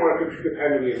really want to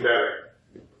depend on the embedding.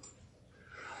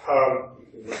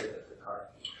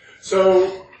 So,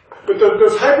 but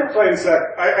those hyperplane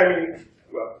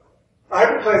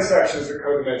hyperplane sections are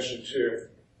codimension 2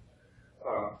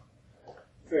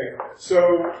 thing.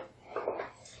 So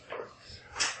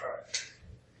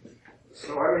I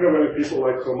don't know whether people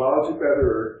like homology better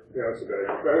or, it's better.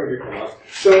 I don't do homology.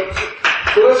 So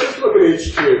let's just look at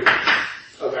H2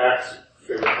 of X.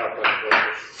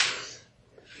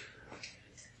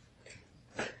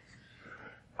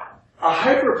 A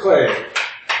hyperplane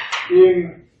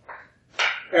in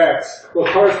X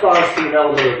corresponds to an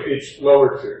element of H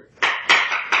lower 2.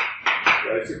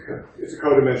 Right? It's a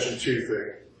codimension 2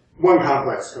 thing. One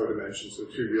complex codimension, so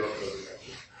 2 real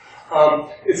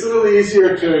codimensions. It's a little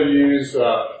easier to use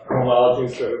homology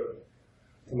instead of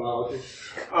homology.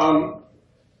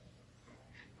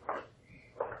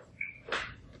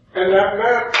 And that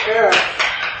map F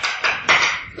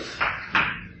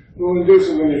will induce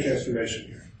a linear transformation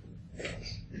here.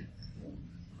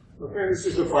 Okay, this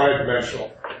is the finite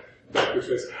dimensional vector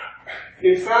space.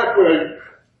 In fact,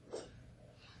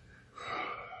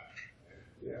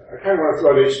 I kind of want to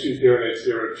throw out H20 and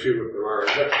H02 if there are.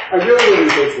 But I really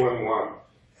want to use H11.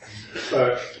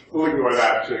 But we'll ignore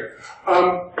that too.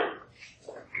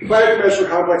 Finite dimensional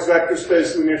complex vector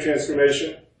space linear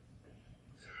transformation.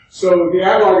 So the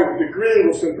analog of the degree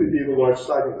will simply be the largest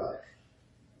eigenvalue.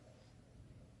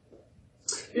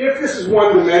 If this is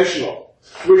one-dimensional,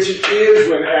 which it is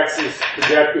when X is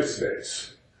projective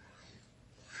space,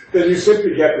 then you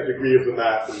simply get the degree of the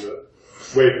map in the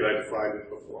way that I defined it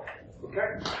before.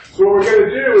 Okay? So what we're going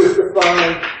to do is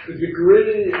define the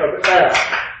degree of F,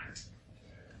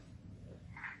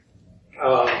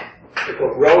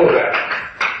 rho of F,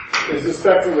 is the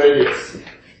spectral radius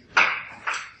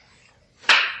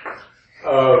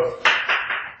of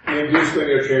the induced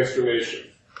linear transformation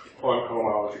on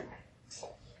cohomology,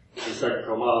 the second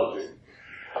cohomology.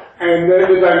 And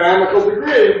then the dynamical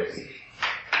degree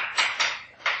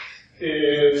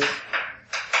is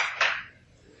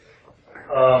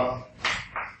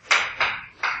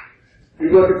you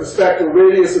look at the spectral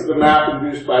radius of the map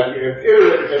induced by the nth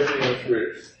iterate and the nth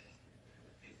root.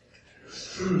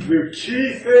 The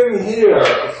key thing here,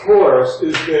 of course,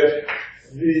 is that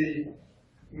the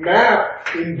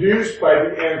map induced by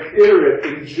the nth iterate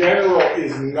in general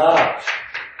is not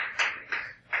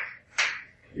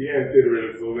the nth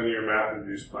iterate of the linear map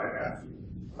induced by F.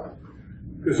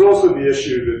 There's also the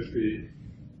issue that the,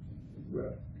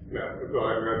 well, no,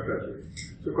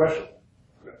 that's the question?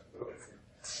 No, okay.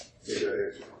 Maybe that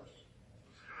answers your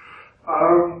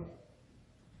question.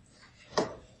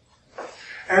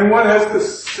 And one has the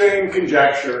same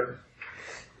conjecture.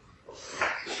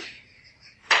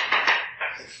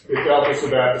 If delta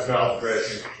sub F is an algebraic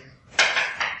integer.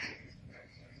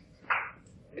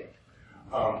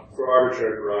 For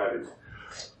arbitrary varieties.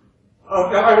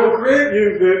 Now I will grant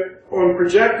you that on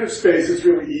projective space it's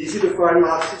really easy to find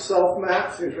lots of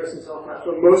self-maps, interesting self-maps.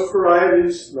 On most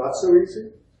varieties, not so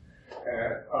easy.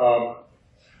 And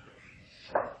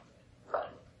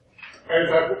in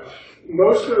fact,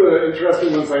 most of the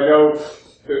interesting ones I know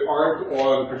that aren't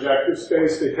on projective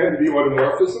space, they tend to be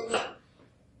automorphisms.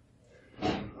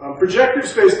 Projective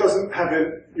space doesn't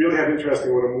really have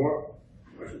interesting automorphisms.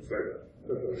 I should say that.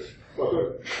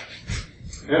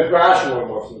 It has rational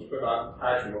automorphisms, but not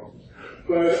actual automorphisms.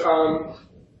 But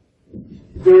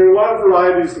there are a lot of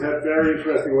varieties that have very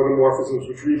interesting automorphisms,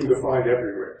 which are even defined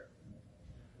everywhere.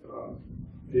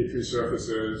 P2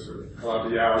 surfaces or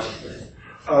Colloquium things.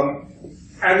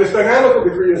 And this dynamical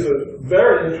degree is a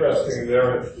very interesting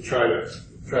invariant to try to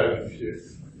compute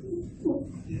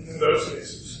in those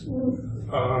cases.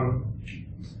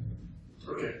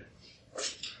 Okay.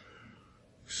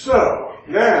 So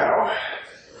now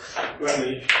let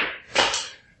me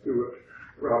do what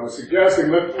Rob was suggesting.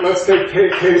 Let's take K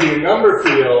to be a number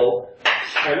field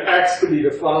and X to be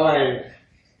defined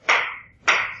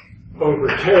over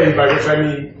K, by which I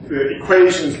mean the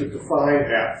equations that define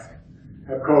F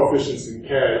have coefficients in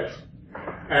K.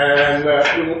 And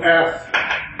that little F,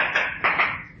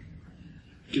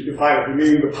 you define it,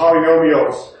 meaning the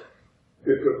polynomials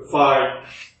that define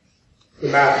the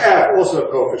map F also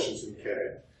have coefficients in K.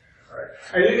 Right.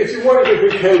 And if you want to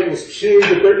get K equals Q,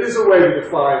 but there is a way to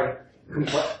define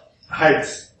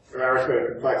heights or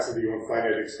arithmetic complexity on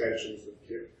finite extensions of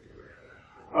Q.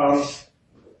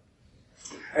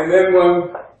 And then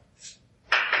one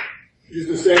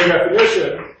uses the same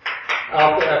definition.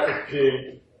 Alpha F of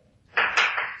P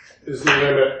is the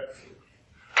limit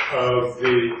of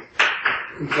the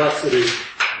complexity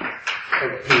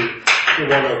of P to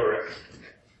 1 over N.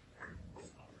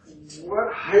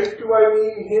 What height do I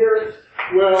mean here?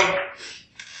 Well,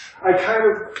 I kind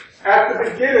of, at the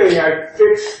beginning, I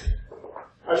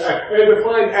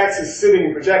defined X as sitting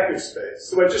in projective space.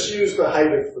 So I just used the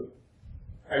height of the,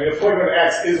 the point of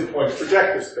X is a point of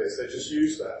projective space. I just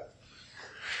used that.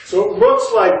 So it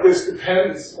looks like this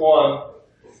depends on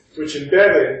which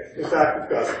embedding. In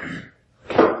fact, it doesn't.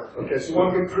 Okay, so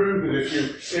one can prove that if you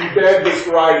embed this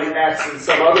variety X in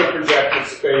some other projective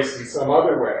space in some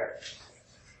other way,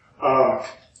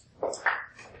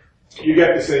 you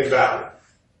get the same value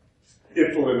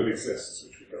if the limit exists,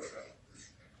 which we don't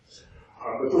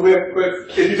know.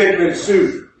 But if you take lim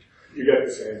sup, you get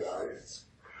the same values.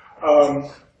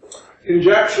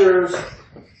 Conjectures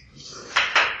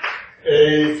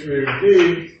A through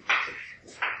D,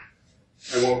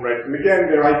 I won't write them again,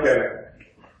 they're identical.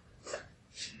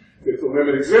 If the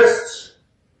limit exists,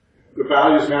 the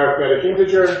value is an arithmetic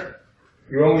integer,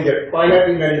 you only get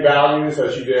finitely many values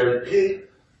as you vary P,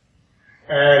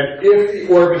 and if the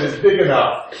orbit is big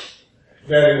enough,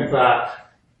 then in fact,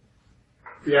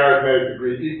 the arithmetic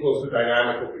degree equals the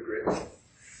dynamical degree.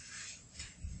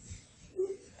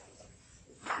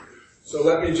 So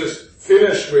let me just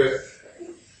finish with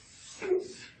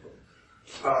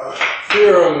a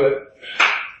theorem that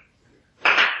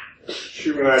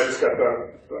Shu and I just got done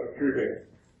proving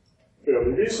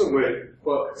fairly recently.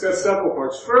 Well, it says several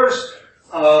parts. First,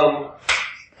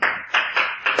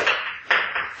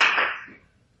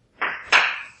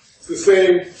 it's the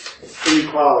same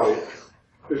inequality.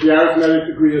 That the arithmetic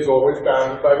degree is always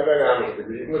bounded by the dynamical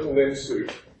degree, even with a Lin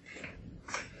suit.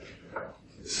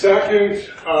 Second,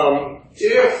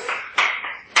 if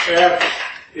F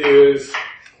is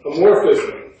a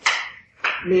morphism,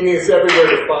 meaning it's everywhere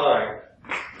defined,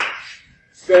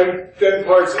 then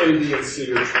parts A, B, and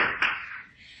C are true.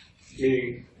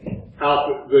 Meaning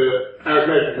the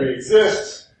arithmetic degree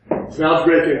exists, it's an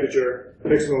algebraic integer,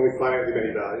 takes only finitely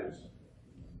many values.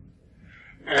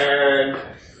 And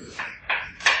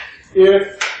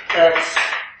if X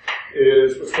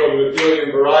is what's called an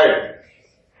abelian variety,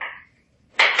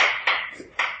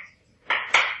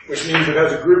 which means it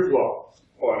has a group law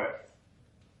on it,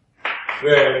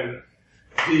 then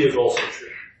D is also true.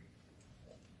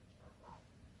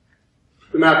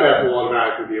 The math F will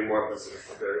automatically be a morphism.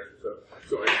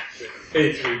 So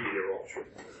A through D are all true.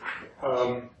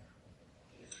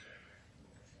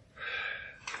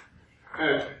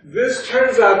 And this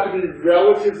turns out to be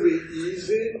relatively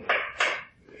easy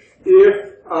if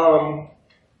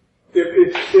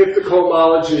the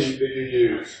cohomology that you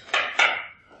use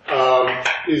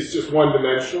is just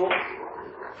one-dimensional.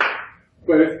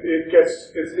 But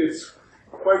it's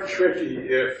quite tricky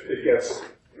if the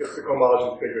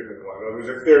cohomology is bigger than one. In other words,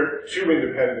 if there are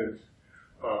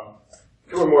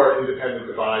two or more independent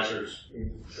divisors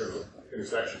in terms of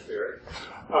intersection theory.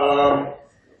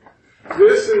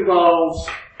 This involves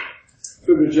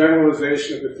the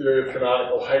generalization of the theory of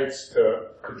canonical heights to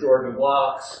Jordan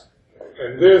blocks.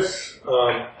 And this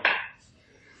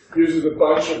uses a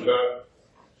bunch of the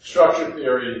structure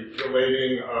theory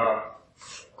relating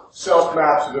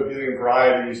self-maps of abelian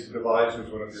varieties to divisors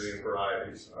of abelian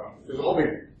varieties. There's a whole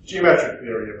big geometric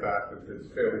theory of that is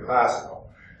fairly classical.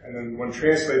 And then one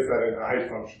translates that into height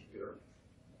function theory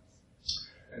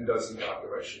and does some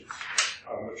calculations,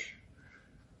 which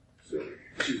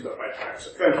used up my time.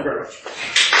 So thank you very much.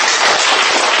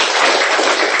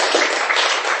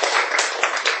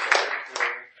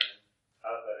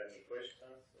 Are there any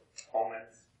questions,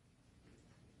 comments?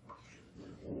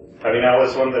 I mean, I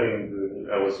was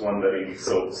wondering.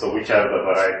 So which are the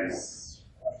varieties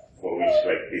for which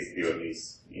like this theory is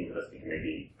interesting?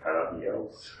 Maybe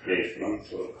Calabios, K-Fleets,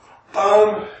 or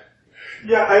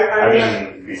yeah, I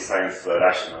mean, besides the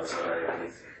rational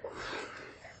varieties.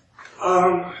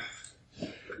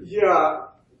 Yeah,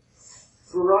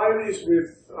 varieties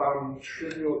with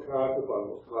trivial canonical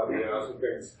bundles, Calabios and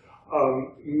things.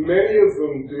 Many of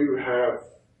them do have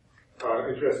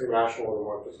interesting rational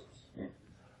homomorphisms.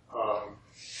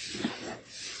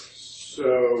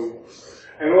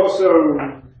 And also,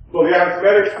 well, the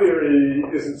arithmetic theory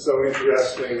isn't so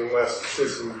interesting unless the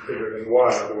system is bigger than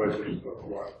one, otherwise we just look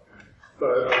one.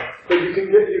 But you can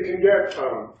get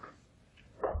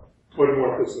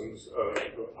polymorphisms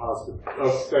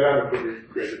of dynamic degree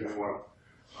greater than one.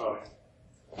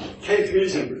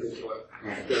 K3s in particular,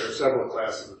 there are several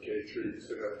classes of K3s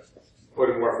that have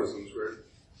polymorphisms where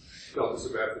delta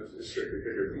sub F is strictly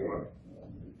bigger than one.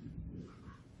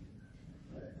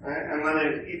 I'm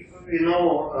wondering if we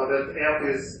know that F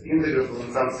is integrable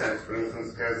in some sense, for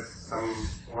instance, has some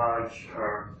large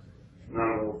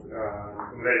number of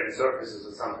invariant surfaces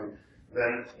or something,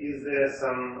 then is there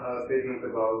some statement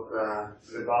about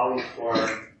the bound for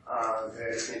the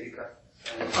arithmetic?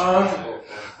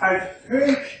 I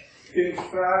think, in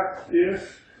fact,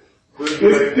 if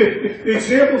the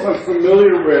examples I'm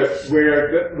familiar with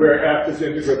where F is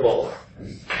integrable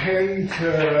tend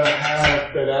to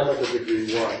have dynamical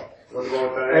degree 1. What about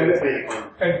the arithmetic one?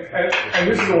 And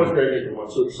this is always very big one,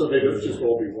 so they just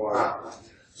all be 1.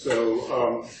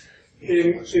 So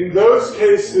in those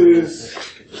cases.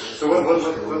 So what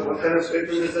kind of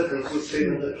statement is that? And whose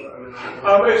statement?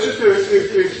 It's just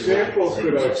the examples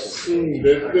that I've seen.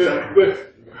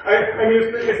 I mean,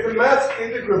 if the math's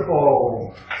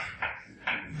integrable,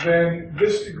 then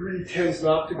this degree tends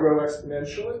not to grow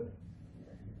exponentially.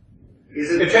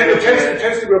 It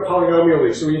tends to grow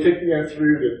polynomially. So when you take the n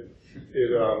through,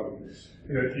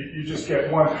 you just get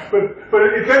 1. But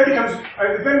it then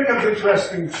becomes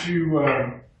interesting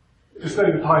to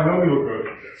study the polynomial growth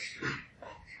of this.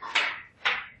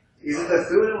 Is it a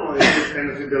theorem or is it kind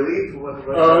of a belief?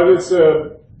 It's a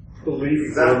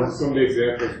belief from some of the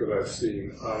examples that I've seen.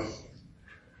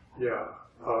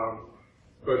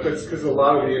 But that's because a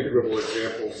lot of the integrable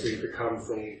examples seem to come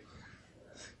from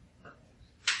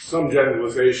some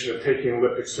generalization of taking an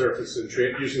elliptic surface and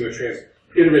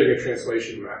iterating a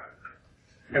translation map.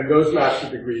 And those maps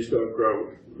of degrees don't grow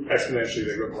exponentially,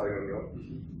 they grow polynomially.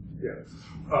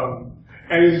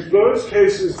 And in those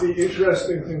cases, the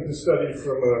interesting thing to study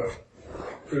from a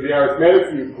from the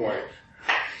arithmetic viewpoint,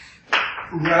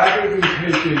 rather than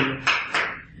taking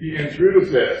the nth root of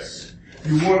this,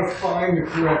 you want to find the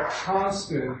correct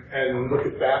constant and look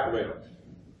at that limit.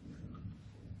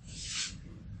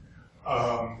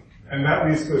 And that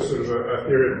leads to sort of a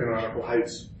theory of canonical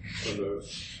heights for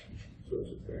those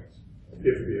sorts of things,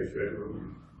 if the is favorable.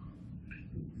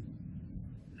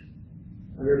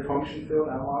 Are there function field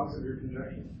analogs of your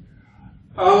conjecture?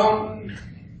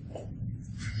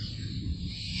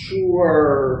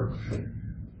 Sure.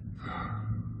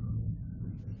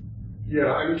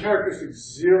 Yeah, I mean, characteristic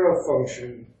zero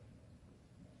function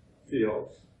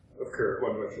fields of curved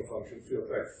one-dimensional function fields,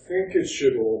 I think it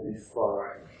should all be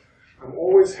fine. I'm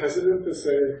always hesitant to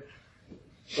say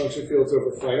function fields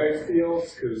over finite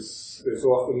fields, because there's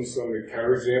often some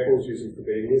counterexamples using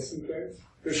Frobenius and things.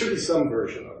 There should be some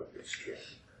version of it that's true.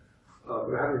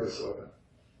 But I haven't really saw that.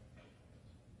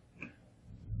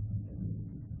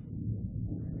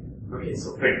 Okay,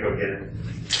 so quick, go get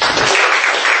it.